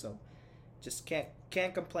saying? So just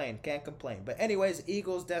can't complain. Can't complain. But anyways,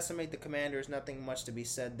 Eagles decimate the Commanders. Nothing much to be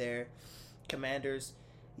said there. Commanders,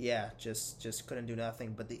 yeah, just couldn't do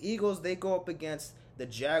nothing. But the Eagles, they go up against the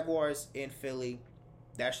Jaguars in Philly.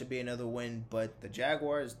 That should be another win. But the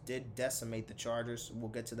Jaguars did decimate the Chargers. We'll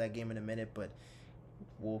get to that game in a minute. But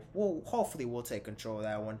we'll hopefully we'll take control of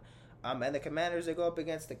that one. And the Commanders, they go up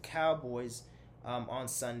against the Cowboys on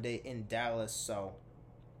Sunday in Dallas. So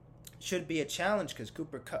should be a challenge because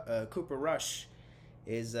Cooper Rush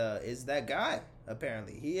is that guy.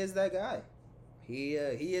 Apparently, he is that guy. He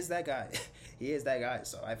is that guy. He is that guy.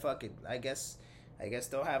 So I guess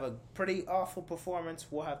they'll have a pretty awful performance.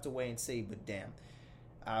 We'll have to wait and see. But damn,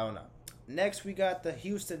 I don't know. Next, we got the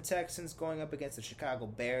Houston Texans going up against the Chicago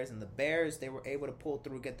Bears, and the Bears, they were able to pull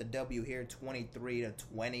through, get the W here,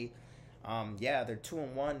 23-20. Yeah, they're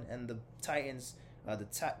 2-1, and the Titans,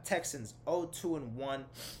 Texans 0-2-1.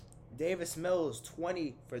 Davis Mills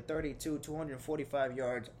 20 for 32, 245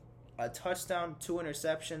 yards, a touchdown, 2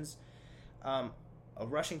 interceptions, a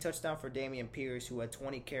rushing touchdown for Damian Pierce, who had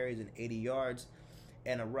 20 carries and 80 yards,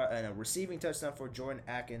 and a receiving touchdown for Jordan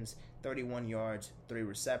Atkins, 31 yards, 3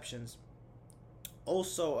 receptions.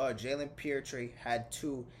 Also, Jalen Pietri had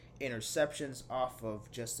 2 interceptions off of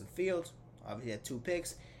Justin Fields. Obviously, he had 2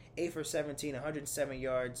 picks, 8 for 17, 107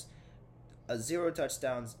 yards, 0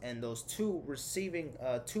 touchdowns, and those two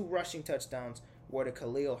rushing touchdowns were to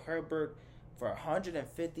Khalil Herbert for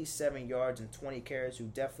 157 yards and 20 carries. Who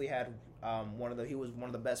definitely had he was one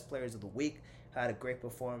of the best players of the week. Had a great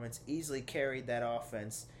performance, easily carried that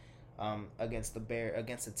offense against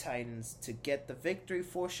the Titans to get the victory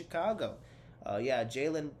for Chicago.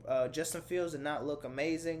 Justin Fields did not look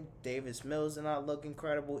amazing. Davis Mills did not look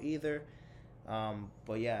incredible either.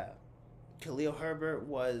 But yeah, Khalil Herbert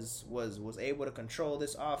was able to control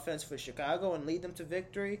this offense for Chicago and lead them to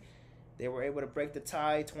victory. They were able to break the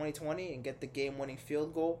tie 2020 and get the game-winning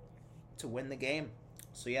field goal to win the game.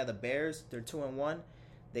 So yeah, the Bears, they're 2-1.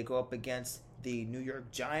 They go up against the New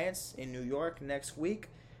York Giants in New York next week,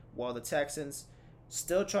 while the Texans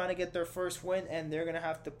still trying to get their first win, and they're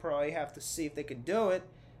gonna probably have to see if they can do it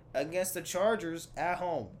against the Chargers at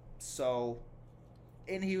home. So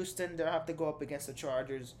in Houston, they'll have to go up against the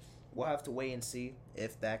Chargers. We'll have to wait and see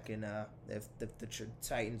if that can if the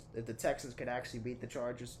Texans can actually beat the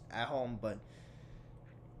Chargers at home, but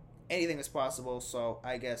anything is possible, so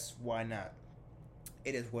I guess why not?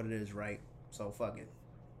 It is what it is, right? So fuck it.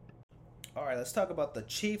 All right, let's talk about the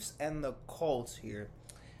Chiefs and the Colts here.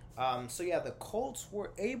 The Colts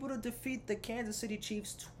were able to defeat the Kansas City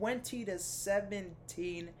Chiefs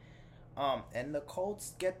 20-17. And the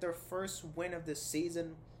Colts get their first win of the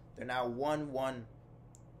season. They're now 1-1,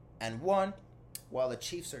 while the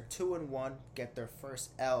Chiefs are 2-1, get their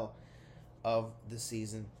first L of the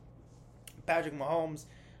season. Patrick Mahomes,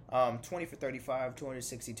 20 for 35,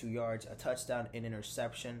 262 yards, a touchdown, an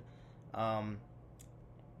interception. Clyde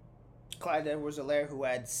Edwards-Helaire, who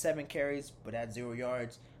had 7 carries but had 0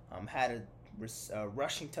 yards, had a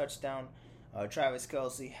rushing touchdown. Travis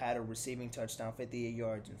Kelce had a receiving touchdown, 58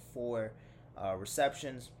 yards and 4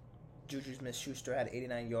 receptions. Juju Smith-Schuster had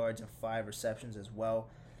 89 yards and 5 receptions as well.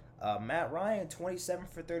 Matt Ryan, 27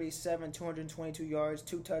 for 37, 222 yards,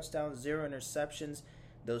 2 touchdowns, 0 interceptions.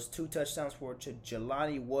 Those 2 touchdowns were to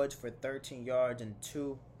Jelani Woods for 13 yards and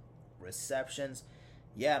 2 receptions.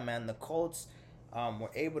 Yeah, man, the Colts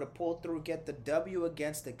were able to pull through, get the W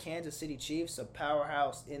against the Kansas City Chiefs, a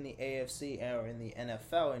powerhouse in the AFC or in the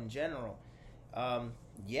NFL in general.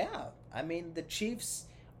 The Chiefs'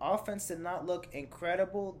 offense did not look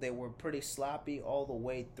incredible. They were pretty sloppy all the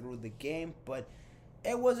way through the game, but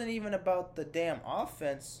it wasn't even about the damn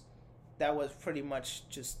offense that was pretty much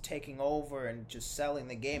just taking over and just selling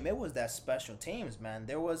the game. It was that special teams, man.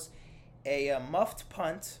 There was a muffed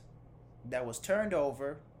punt that was turned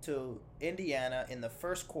over to Indiana in the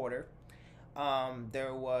first quarter.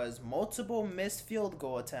 There was multiple missed field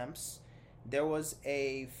goal attempts. There was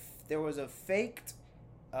a failed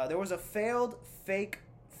fake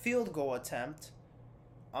field goal attempt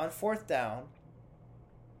on 4th down.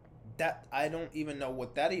 That I don't even know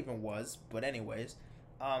what that even was, but anyways,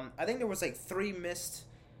 I think there was 3 missed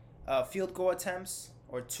field goal attempts,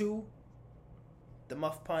 or 2, the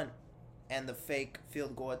muff punt and the fake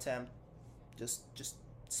field goal attempt. Just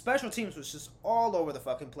special teams was just all over the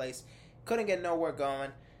fucking place. Couldn't get nowhere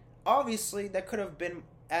going. Obviously, that could have been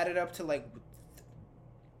added up to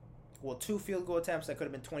 2 field goal attempts. That could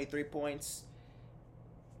have been 23 points.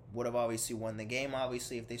 Would have obviously won the game.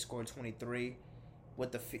 Obviously, if they scored 23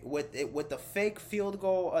 with the fake field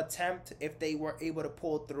goal attempt, if they were able to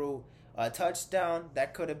pull through a touchdown,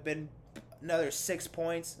 that could have been another 6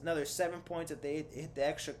 points, another 7 points if they hit the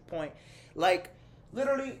extra point.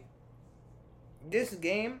 Literally, this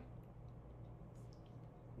game,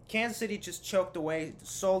 Kansas City just choked away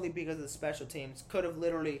solely because of the special teams. Could have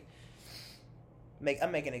literally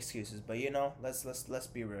I'm making excuses, but let's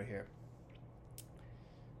be real here.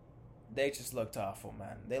 They just looked awful,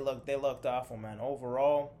 man. They looked awful, man.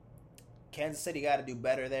 Overall, Kansas City got to do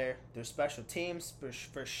better there. Their special teams,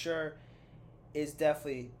 for sure, is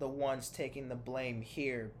definitely the ones taking the blame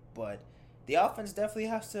here. But the offense definitely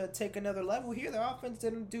has to take another level here. The offense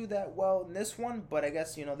didn't do that well in this one, but I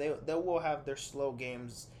guess, they will have their slow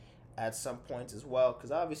games at some points as well,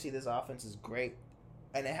 because obviously this offense is great,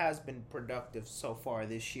 and it has been productive so far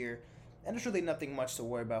this year, and there's really nothing much to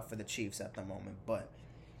worry about for the Chiefs at the moment. But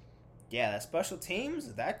Yeah, that special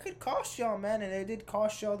teams, that could cost y'all, man. And it did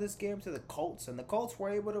cost y'all this game to the Colts. And the Colts were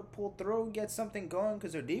able to pull through and get something going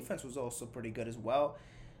because their defense was also pretty good as well.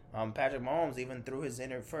 Patrick Mahomes even threw his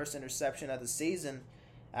first interception of the season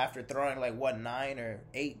after throwing like, 9 or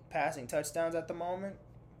 8 passing touchdowns at the moment.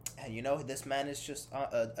 And this man is just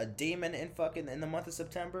a demon in the month of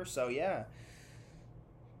September. So, yeah.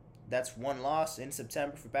 That's one loss in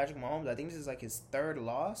September for Patrick Mahomes. I think this is like his third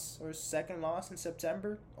loss or second loss in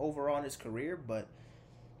September overall in his career. But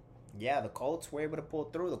yeah, the Colts were able to pull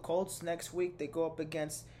through. The Colts next week, they go up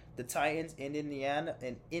against the Titans in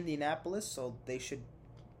Indianapolis, so they should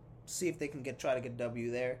see if they can try to get a W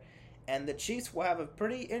there. And the Chiefs will have a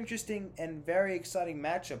pretty interesting and very exciting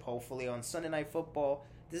matchup, hopefully, on Sunday Night Football.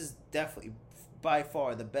 This is definitely by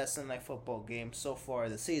far the best Sunday Night Football game so far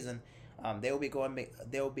this season. They will be going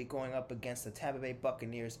up against the Tampa Bay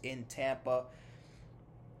Buccaneers in Tampa.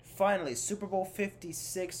 Finally, Super Bowl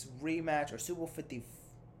 56 rematch, or Super Bowl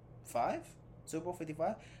 55? Super Bowl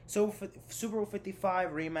 55? Super Bowl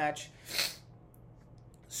 55 rematch.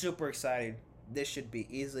 Super excited. This should be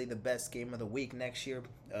easily the best game of the week next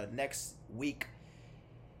week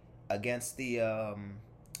against the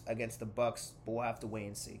Bucs, but we'll have to wait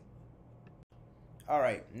and see. All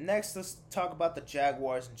right, next let's talk about the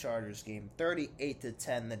Jaguars and Chargers game.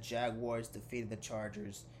 38-10, the Jaguars defeated the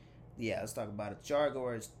Chargers. Yeah, let's talk about it.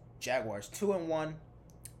 Jaguars 2-1,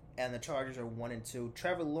 and the Chargers are 1-2.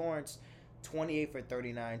 Trevor Lawrence, 28 for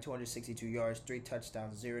 39, 262 yards, 3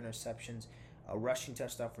 touchdowns, 0 interceptions, a rushing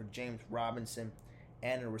touchdown for James Robinson,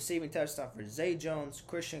 and a receiving touchdown for Zay Jones,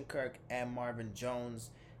 Christian Kirk, and Marvin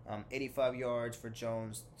Jones. 85 yards for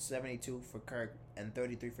Jones, 72 for Kirk, and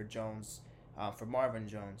 33 for Jones. For Marvin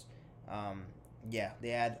Jones. They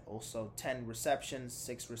had also 10 receptions,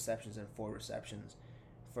 6 receptions, and 4 receptions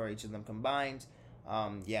for each of them combined.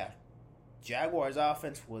 Jaguars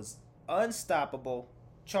offense was unstoppable.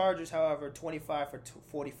 Chargers, however, 25 for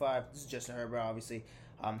 45. This is Justin Herbert, obviously.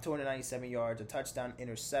 297 yards, a touchdown,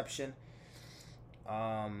 interception.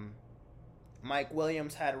 Mike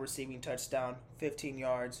Williams had a receiving touchdown, 15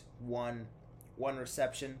 yards, one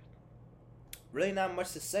reception. Really not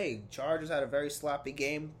much to say. Chargers had a very sloppy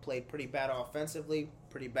game, played pretty bad offensively,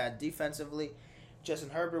 pretty bad defensively. Justin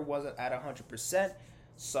Herbert wasn't at 100%,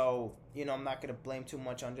 so, I'm not going to blame too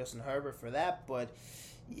much on Justin Herbert for that, but,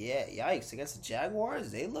 yeah, yikes. Against the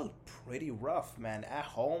Jaguars, they looked pretty rough, man. At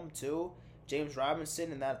home, too. James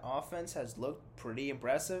Robinson in that offense has looked pretty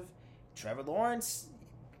impressive. Trevor Lawrence,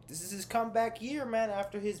 this is his comeback year, man,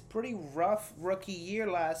 after his pretty rough rookie year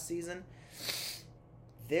last season.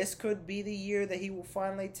 This could be the year that he will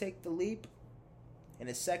finally take the leap. In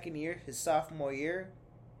his second year, his sophomore year,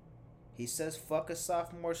 he says, fuck a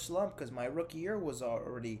sophomore slump, because my rookie year was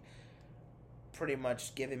already pretty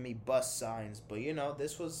much giving me bust signs. But,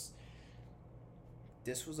 this was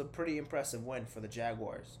a pretty impressive win for the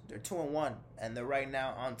Jaguars. They're 2-1, and they're right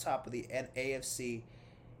now on top of the AFC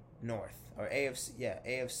North. Or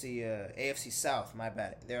AFC South, my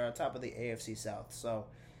bad. They're on top of the AFC South. So,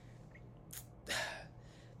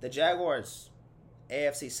 the Jaguars,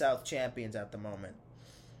 AFC South champions at the moment.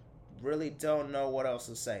 Really don't know what else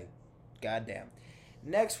to say. Goddamn.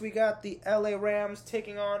 Next, we got the LA Rams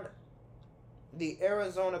taking on the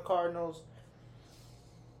Arizona Cardinals.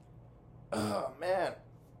 Oh, man.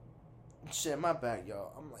 Shit, my bad,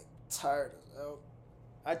 y'all. I'm, tired as hell.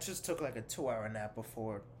 I just took, a 2-hour nap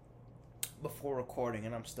before recording,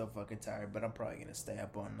 and I'm still fucking tired, but I'm probably going to stay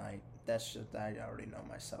up all night. That's just, I already know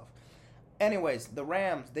myself. Anyways, the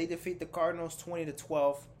Rams, they defeat the Cardinals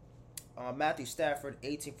 20-12. Matthew Stafford,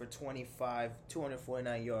 18 for 25,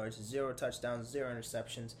 249 yards, 0 touchdowns, 0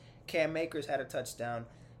 interceptions. Cam Akers had a touchdown.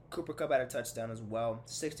 Cooper Kupp had a touchdown as well.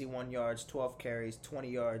 61 yards, 12 carries, 20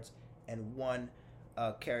 yards, and 1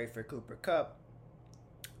 carry for Cooper Kupp.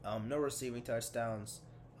 No receiving touchdowns.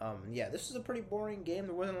 This was a pretty boring game.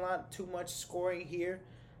 There wasn't too much scoring here.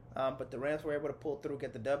 But the Rams were able to pull through,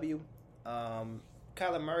 get the W.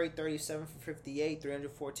 Kyler Murray, 37 for 58,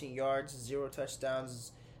 314 yards, 0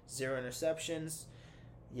 touchdowns, 0 interceptions.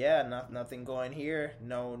 Yeah, nothing going here.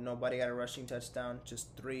 Nobody got a rushing touchdown. Just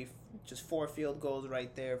 4 field goals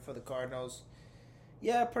right there for the Cardinals.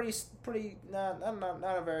 Yeah, pretty not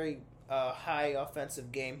a very high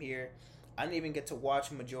offensive game here. I didn't even get to watch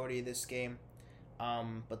a majority of this game.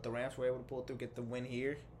 But the Rams were able to pull through, get the win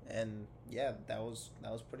here, and yeah, that was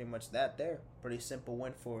pretty much that there. Pretty simple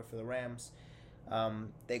win for the Rams.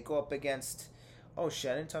 They go up against. Oh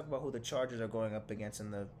shit! I didn't talk about who the Chargers are going up against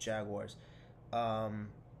in the Jaguars. The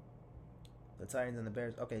Titans and the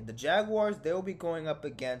Bears. Okay, the Jaguars, they'll be going up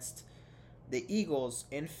against the Eagles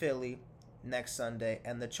in Philly. next Sunday,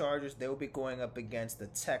 and the Chargers, they will be going up against the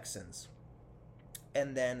Texans.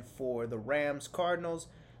 And then for the Rams Cardinals,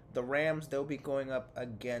 the Rams, they'll be going up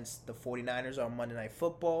against the 49ers on Monday Night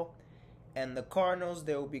Football. And the Cardinals,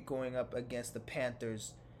 they will be going up against the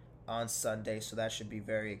Panthers on Sunday. So that should be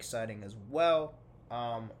very exciting as well.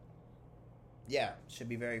 Yeah, should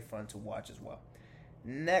be very fun to watch as well.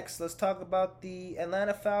 Next, let's talk about the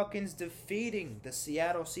Atlanta Falcons defeating the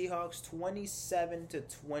Seattle Seahawks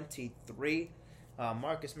 27-23.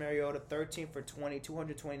 Marcus Mariota, 13 for 20,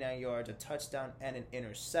 229 yards, a touchdown, and an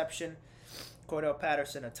interception. Cordell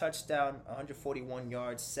Patterson, a touchdown, 141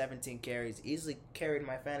 yards, 17 carries. Easily carried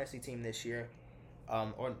my fantasy team this year,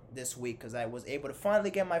 or this week, because I was able to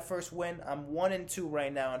finally get my first win. I'm 1-2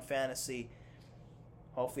 right now in fantasy.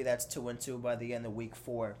 Hopefully that's 2-2 by the end of week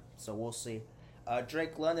 4. So we'll see.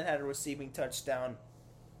 Drake London had a receiving touchdown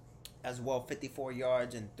as well, 54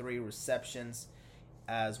 yards and 3 receptions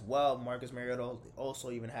as well. Marcus Mariota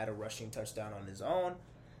also even had a rushing touchdown on his own.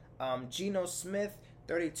 Geno Smith,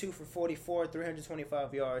 32 for 44,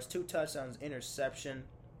 325 yards, 2 touchdowns, interception.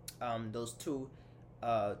 Those 2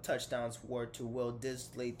 touchdowns were to Will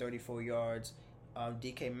Disley, 34 yards.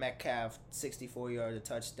 DK Metcalf, 64 yards, a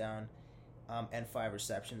touchdown, and 5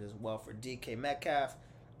 receptions as well for DK Metcalf.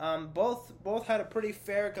 Both had a pretty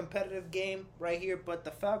fair competitive game right here, but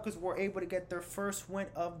the Falcons were able to get their first win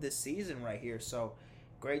of the season right here. So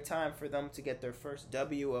great time for them to get their first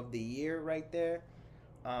W of the year right there.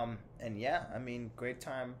 And yeah, I mean, great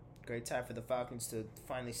time for the Falcons to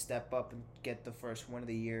finally step up and get the first win of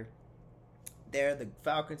the year. There, the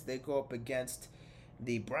Falcons, they go up against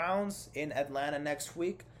the Browns in Atlanta next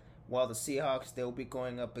week, while the Seahawks, they'll be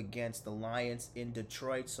going up against the Lions in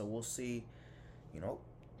Detroit. So we'll see,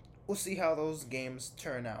 we'll see how those games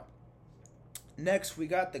turn out. Next, we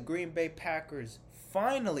got the Green Bay Packers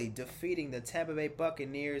finally defeating the Tampa Bay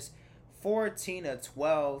Buccaneers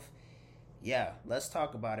 14-12. Yeah, let's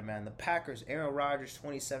talk about it, man. The Packers, Aaron Rodgers,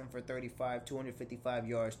 27 for 35, 255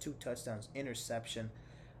 yards, 2 touchdowns, interception.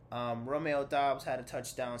 Romeo Doubs had a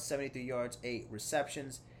touchdown, 73 yards, 8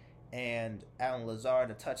 receptions. And Alan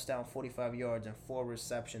Lazard, a touchdown, 45 yards, and 4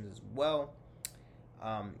 receptions as well.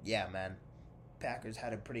 Yeah, man. Packers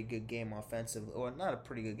had a pretty good game offensively, or not a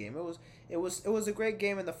pretty good game. It was a great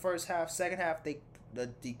game in the first half. Second half, they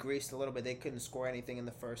decreased a little bit. They couldn't score anything in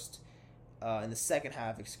the second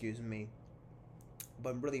half, excuse me.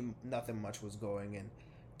 But really, nothing much was going in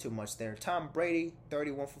too much there. Tom Brady,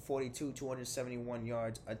 31 for 42, 271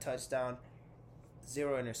 yards, a touchdown,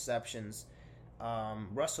 0 interceptions.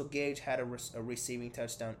 Russell Gage had a receiving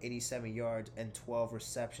touchdown, 87 yards, and 12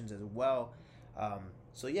 receptions as well.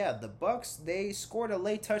 So yeah, the Bucks, they scored a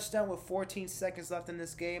late touchdown with 14 seconds left in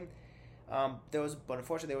this game. But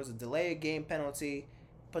unfortunately there was a delay of game penalty,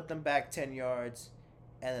 put them back 10 yards,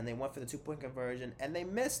 and then they went for the 2-point conversion, and they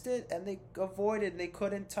missed it, and they avoided. They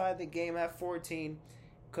couldn't tie the game at 14.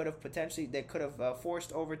 They could have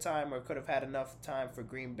forced overtime, or could have had enough time for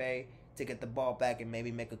Green Bay to get the ball back and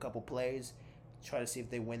maybe make a couple plays, try to see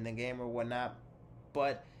if they win the game or whatnot.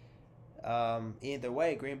 But either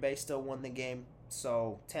way, Green Bay still won the game.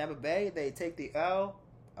 So Tampa Bay, they take the L.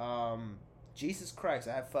 Jesus Christ,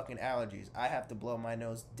 I have fucking allergies. I have to blow my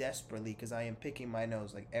nose desperately because I am picking my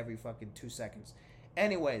nose like every fucking 2 seconds.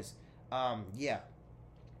 Anyways, yeah.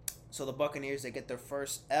 So the Buccaneers, they get their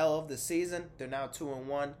first L of the season. They're now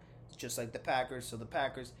 2-1, just like the Packers. So the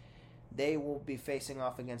Packers, they will be facing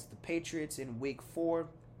off against the Patriots in Week 4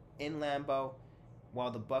 in Lambeau, while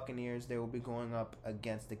the Buccaneers, they will be going up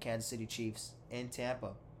against the Kansas City Chiefs in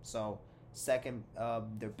Tampa. So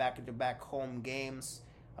they're back-to-back home games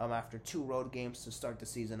after 2 road games to start the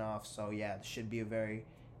season off. So yeah, it should be a very,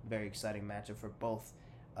 very exciting matchup for both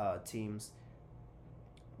teams.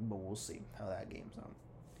 But we'll see how that game's on.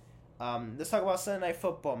 Let's talk about Sunday Night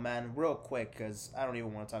Football, man, real quick, because I don't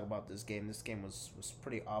even want to talk about this game. This game was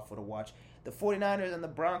pretty awful to watch. The 49ers and the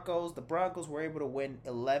Broncos were able to win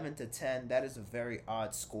 11-10. That is a very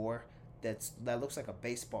odd score. That looks like a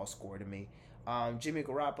baseball score to me. Jimmy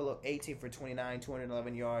Garoppolo, 18 for 29,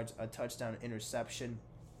 211 yards, a touchdown, interception.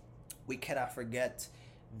 We cannot forget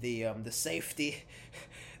the safety,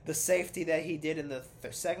 the safety that he did in the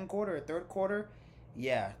second quarter or third quarter.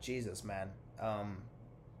 Yeah, Jesus, man.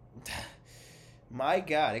 My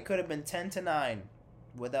God, it could have been 10-9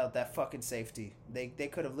 without that fucking safety. They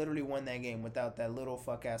could have literally won that game without that little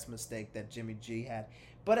fuck ass mistake that Jimmy G had.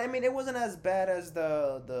 But I mean, it wasn't as bad as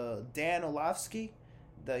the Dan Orlovsky,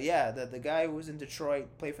 the guy who was in Detroit,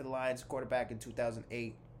 played for the Lions, quarterback in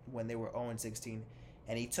 2008 when they were 0-16,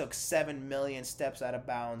 and he took 7 million steps out of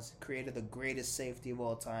bounds, created the greatest safety of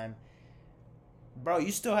all time. Bro,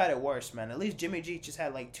 you still had it worse, man. At least Jimmy G just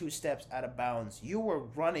had like 2 steps out of bounds. You were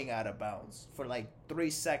running out of bounds for like 3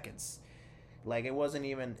 seconds. Like it wasn't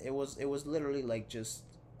even. It was literally like just.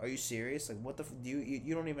 Are you serious? Like what the?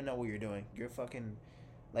 You don't even know what you're doing. You're fucking.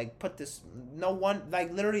 Like put this. No one.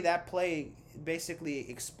 Like literally that play basically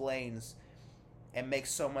explains, and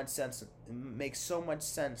makes so much sense. Makes so much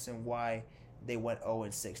sense in why they went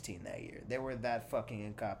 0-16 that year. They were that fucking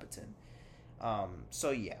incompetent.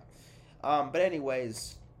 So yeah. But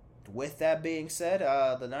anyways, with that being said,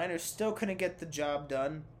 the Niners still couldn't get the job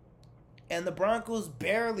done, and the Broncos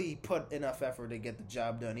barely put enough effort to get the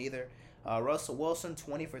job done either. Russell Wilson,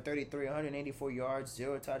 20 for 33, 184 yards,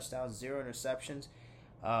 0 touchdowns, 0 interceptions.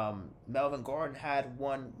 Melvin Gordon had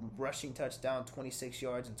 1 rushing touchdown, 26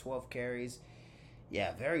 yards, and 12 carries.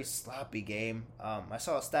 Yeah, very sloppy game. I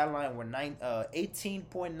saw a stat line where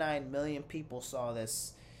 18.9 million people saw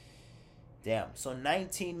this. Damn, so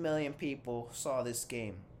 19 million people saw this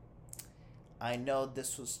game. I know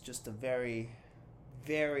this was just a very,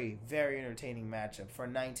 very, very entertaining matchup for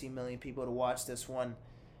 19 million people to watch this one.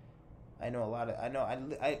 I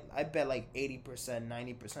bet like 80%,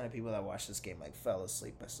 90% of people that watched this game like fell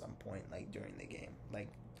asleep at some point like during the game. Like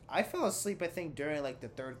I fell asleep I think during like the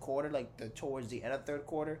third quarter, like towards the end of the third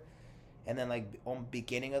quarter, and then like on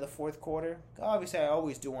beginning of the fourth quarter. Obviously I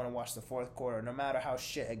always do want to watch the fourth quarter no matter how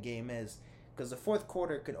shit a game is, because the fourth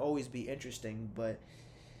quarter could always be interesting. But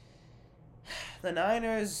the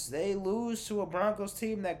Niners, they lose to a Broncos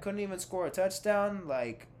team that couldn't even score a touchdown.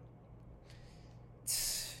 Like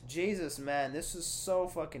Jesus, man, this is so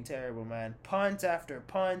fucking terrible, man. Punt after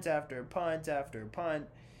punt after punt after punt.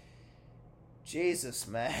 Jesus,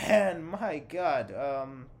 man, my God.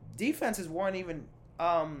 Defenses weren't even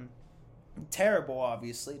terrible.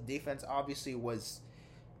 Obviously, defense obviously was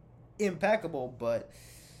impeccable, but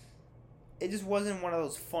it just wasn't one of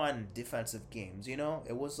those fun defensive games. You know,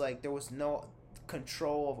 it was like there was no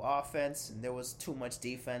control of offense and there was too much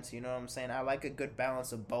defense. You know what I'm saying? I like a good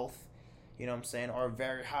balance of both. You know what I'm saying? Or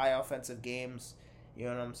very high offensive games. You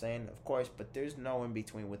know what I'm saying? Of course, but there's no in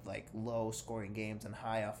between with like low scoring games and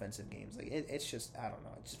high offensive games. Like it's just, I don't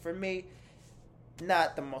know. It's just, for me,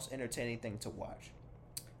 not the most entertaining thing to watch.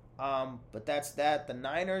 But that's that. The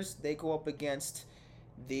Niners, they go up against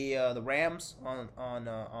the Rams on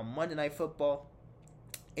Monday Night Football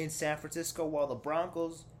in San Francisco, while the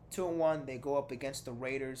Broncos 2-1, they go up against the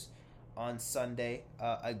Raiders on Sunday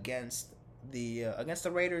against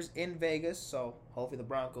the Raiders in Vegas. So hopefully the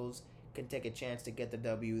Broncos can take a chance to get the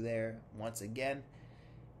W there once again.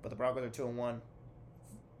 But the Broncos are 2-1,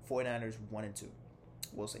 49ers 1-2.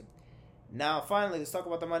 We'll see. Now finally, let's talk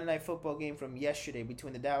about the Monday Night Football game from yesterday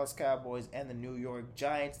between the Dallas Cowboys and the New York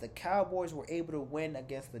Giants. The Cowboys were able to win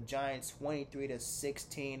against the Giants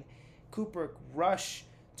 23-16. Cooper Rush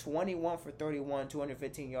 21 for 31,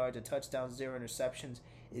 215 yards, a touchdown, 0 interceptions.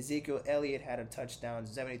 Ezekiel Elliott had a touchdown,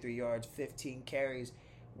 73 yards, 15 carries,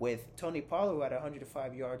 with Tony Pollard, who had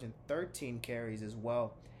 105 yards and 13 carries as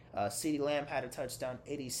well. CeeDee Lamb had a touchdown,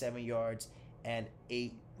 87 yards, and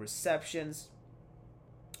 8 receptions.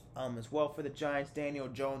 As well for the Giants, Daniel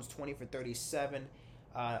Jones, 20 for 37,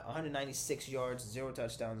 196 yards, 0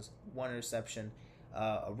 touchdowns, 1 interception.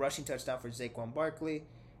 A rushing touchdown for Saquon Barkley,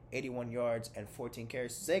 81 yards and 14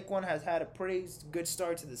 carries. Saquon has had a pretty good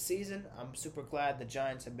start to the season. I'm super glad the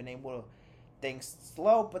Giants have been able to, things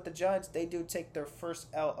slow, but the Giants, they do take their first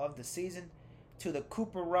L of the season to the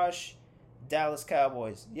Cooper Rush Dallas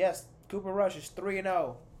Cowboys. Yes, Cooper Rush is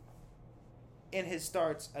 3-0 in his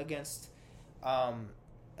starts against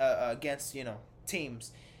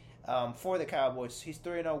teams for the Cowboys. He's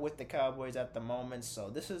 3-0 with the Cowboys at the moment. So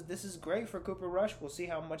this is great for Cooper Rush. We'll see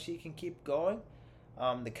how much he can keep going.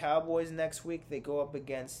 The Cowboys next week, they go up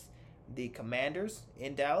against the Commanders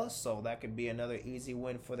in Dallas, so that could be another easy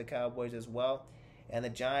win for the Cowboys as well. And the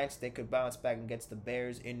Giants, they could bounce back against the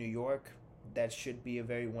Bears in New York. That should be a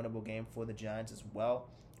very winnable game for the Giants as well,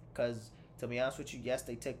 because to be honest with you, yes,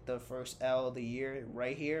 they took the first L of the year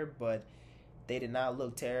right here, but they did not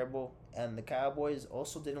look terrible. And the Cowboys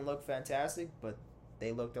also didn't look fantastic, but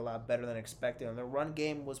they looked a lot better than expected. And the run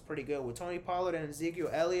game was pretty good with Tony Pollard and Ezekiel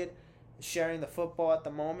Elliott sharing the football at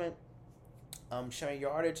the moment, sharing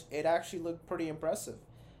yardage. It actually looked pretty impressive.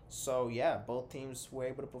 So yeah, both teams were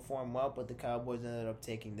able to perform well, but the Cowboys ended up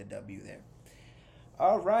taking the W there.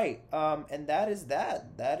 All right, and that is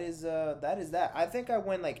that. That is that. I think I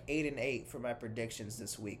went like 8-8 for my predictions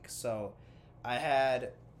this week. So I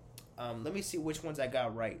had, let me see which ones I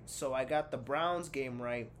got right. So I got the Browns game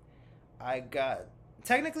right. I got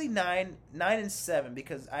technically 9-7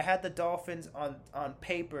 because I had the Dolphins on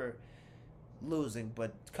paper losing,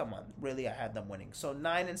 but come on, really, I had them winning. So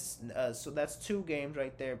so that's 2 games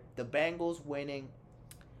right there. The Bengals winning.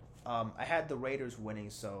 I had the Raiders winning,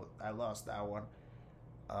 so I lost that one.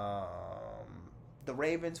 The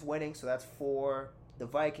Ravens winning, so that's 4. The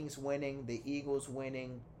Vikings winning, the Eagles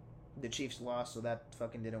winning, the Chiefs lost, so that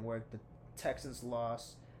fucking didn't work. The Texans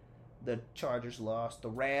lost, the Chargers lost, the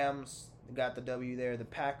Rams got the W there. The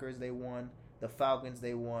Packers, they won. The Falcons,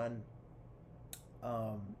 they won.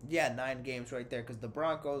 Yeah, 9 games right there. Because the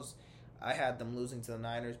Broncos, I had them losing to the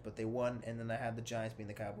Niners, but they won. And then I had the Giants being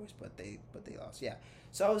the Cowboys, but they lost. Yeah,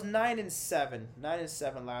 so I was 9-7,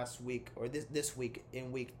 9-7 last week, or this week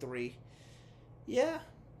in week 3. Yeah,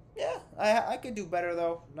 I could do better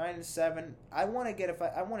though. 9-7. I want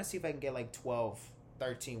to see if I can get like 12,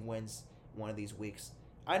 13 wins one of these weeks.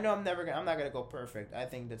 I know I'm not gonna go perfect. I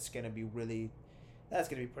think that's gonna be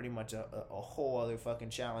pretty much a whole other fucking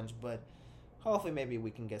challenge. But hopefully, maybe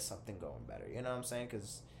we can get something going better. You know what I'm saying?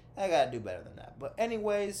 Because I gotta do better than that. But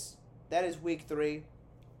anyways, that is week 3,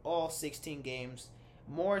 all 16 games.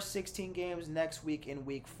 More 16 games next week in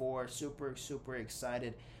week 4. Super, super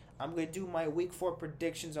excited. I'm going to do my week 4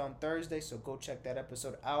 predictions on Thursday, so go check that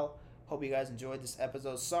episode out. Hope you guys enjoyed this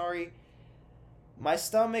episode. Sorry, my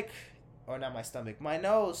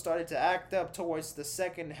nose started to act up towards the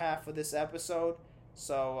second half of this episode.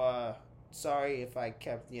 So, sorry if I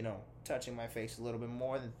kept, touching my face a little bit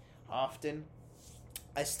more than often.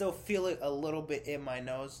 I still feel it a little bit in my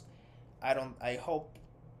nose. I hope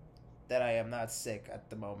that I am not sick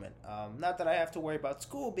at the moment. Not that I have to worry about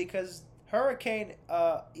school, because Hurricane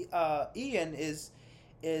Ian is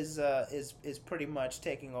pretty much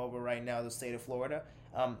taking over right now the state of Florida.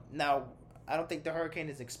 Now, I don't think the hurricane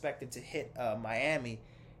is expected to hit Miami,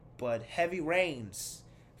 but heavy rains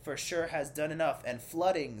for sure has done enough, and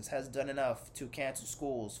floodings has done enough to cancel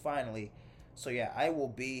schools finally. So yeah, I will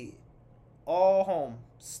be all home,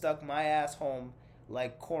 stuck my ass home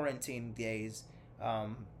like quarantine days.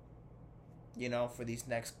 For these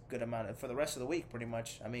next for the rest of the week, pretty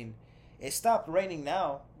much. I mean, it stopped raining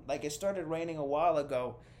now. Like, it started raining a while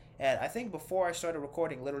ago, and I think before I started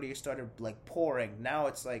recording, literally it started like pouring. Now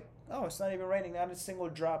it's like, oh, it's not even raining, not a single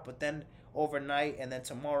drop. But then overnight, and then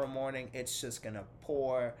tomorrow morning, it's just gonna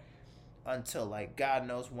pour until like God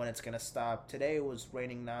knows when it's gonna stop. Today it was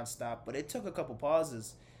raining nonstop, but it took a couple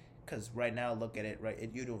pauses, because right now, look at it.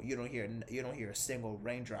 Right, you don't hear a single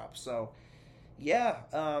raindrop. So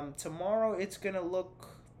yeah, tomorrow it's gonna look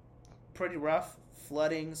pretty rough.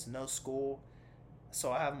 Floodings, no school,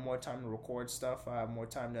 so I have more time to record stuff. I have more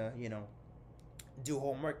time to do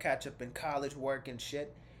homework, catch up in college work and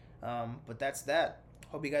shit. But that's that.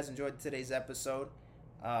 Hope you guys enjoyed today's episode.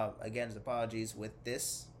 Again, apologies with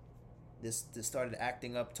this started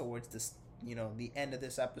acting up towards this, the end of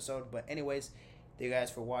this episode. But anyways, thank you guys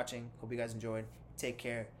for watching. Hope you guys enjoyed. Take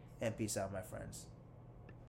care and peace out, my friends.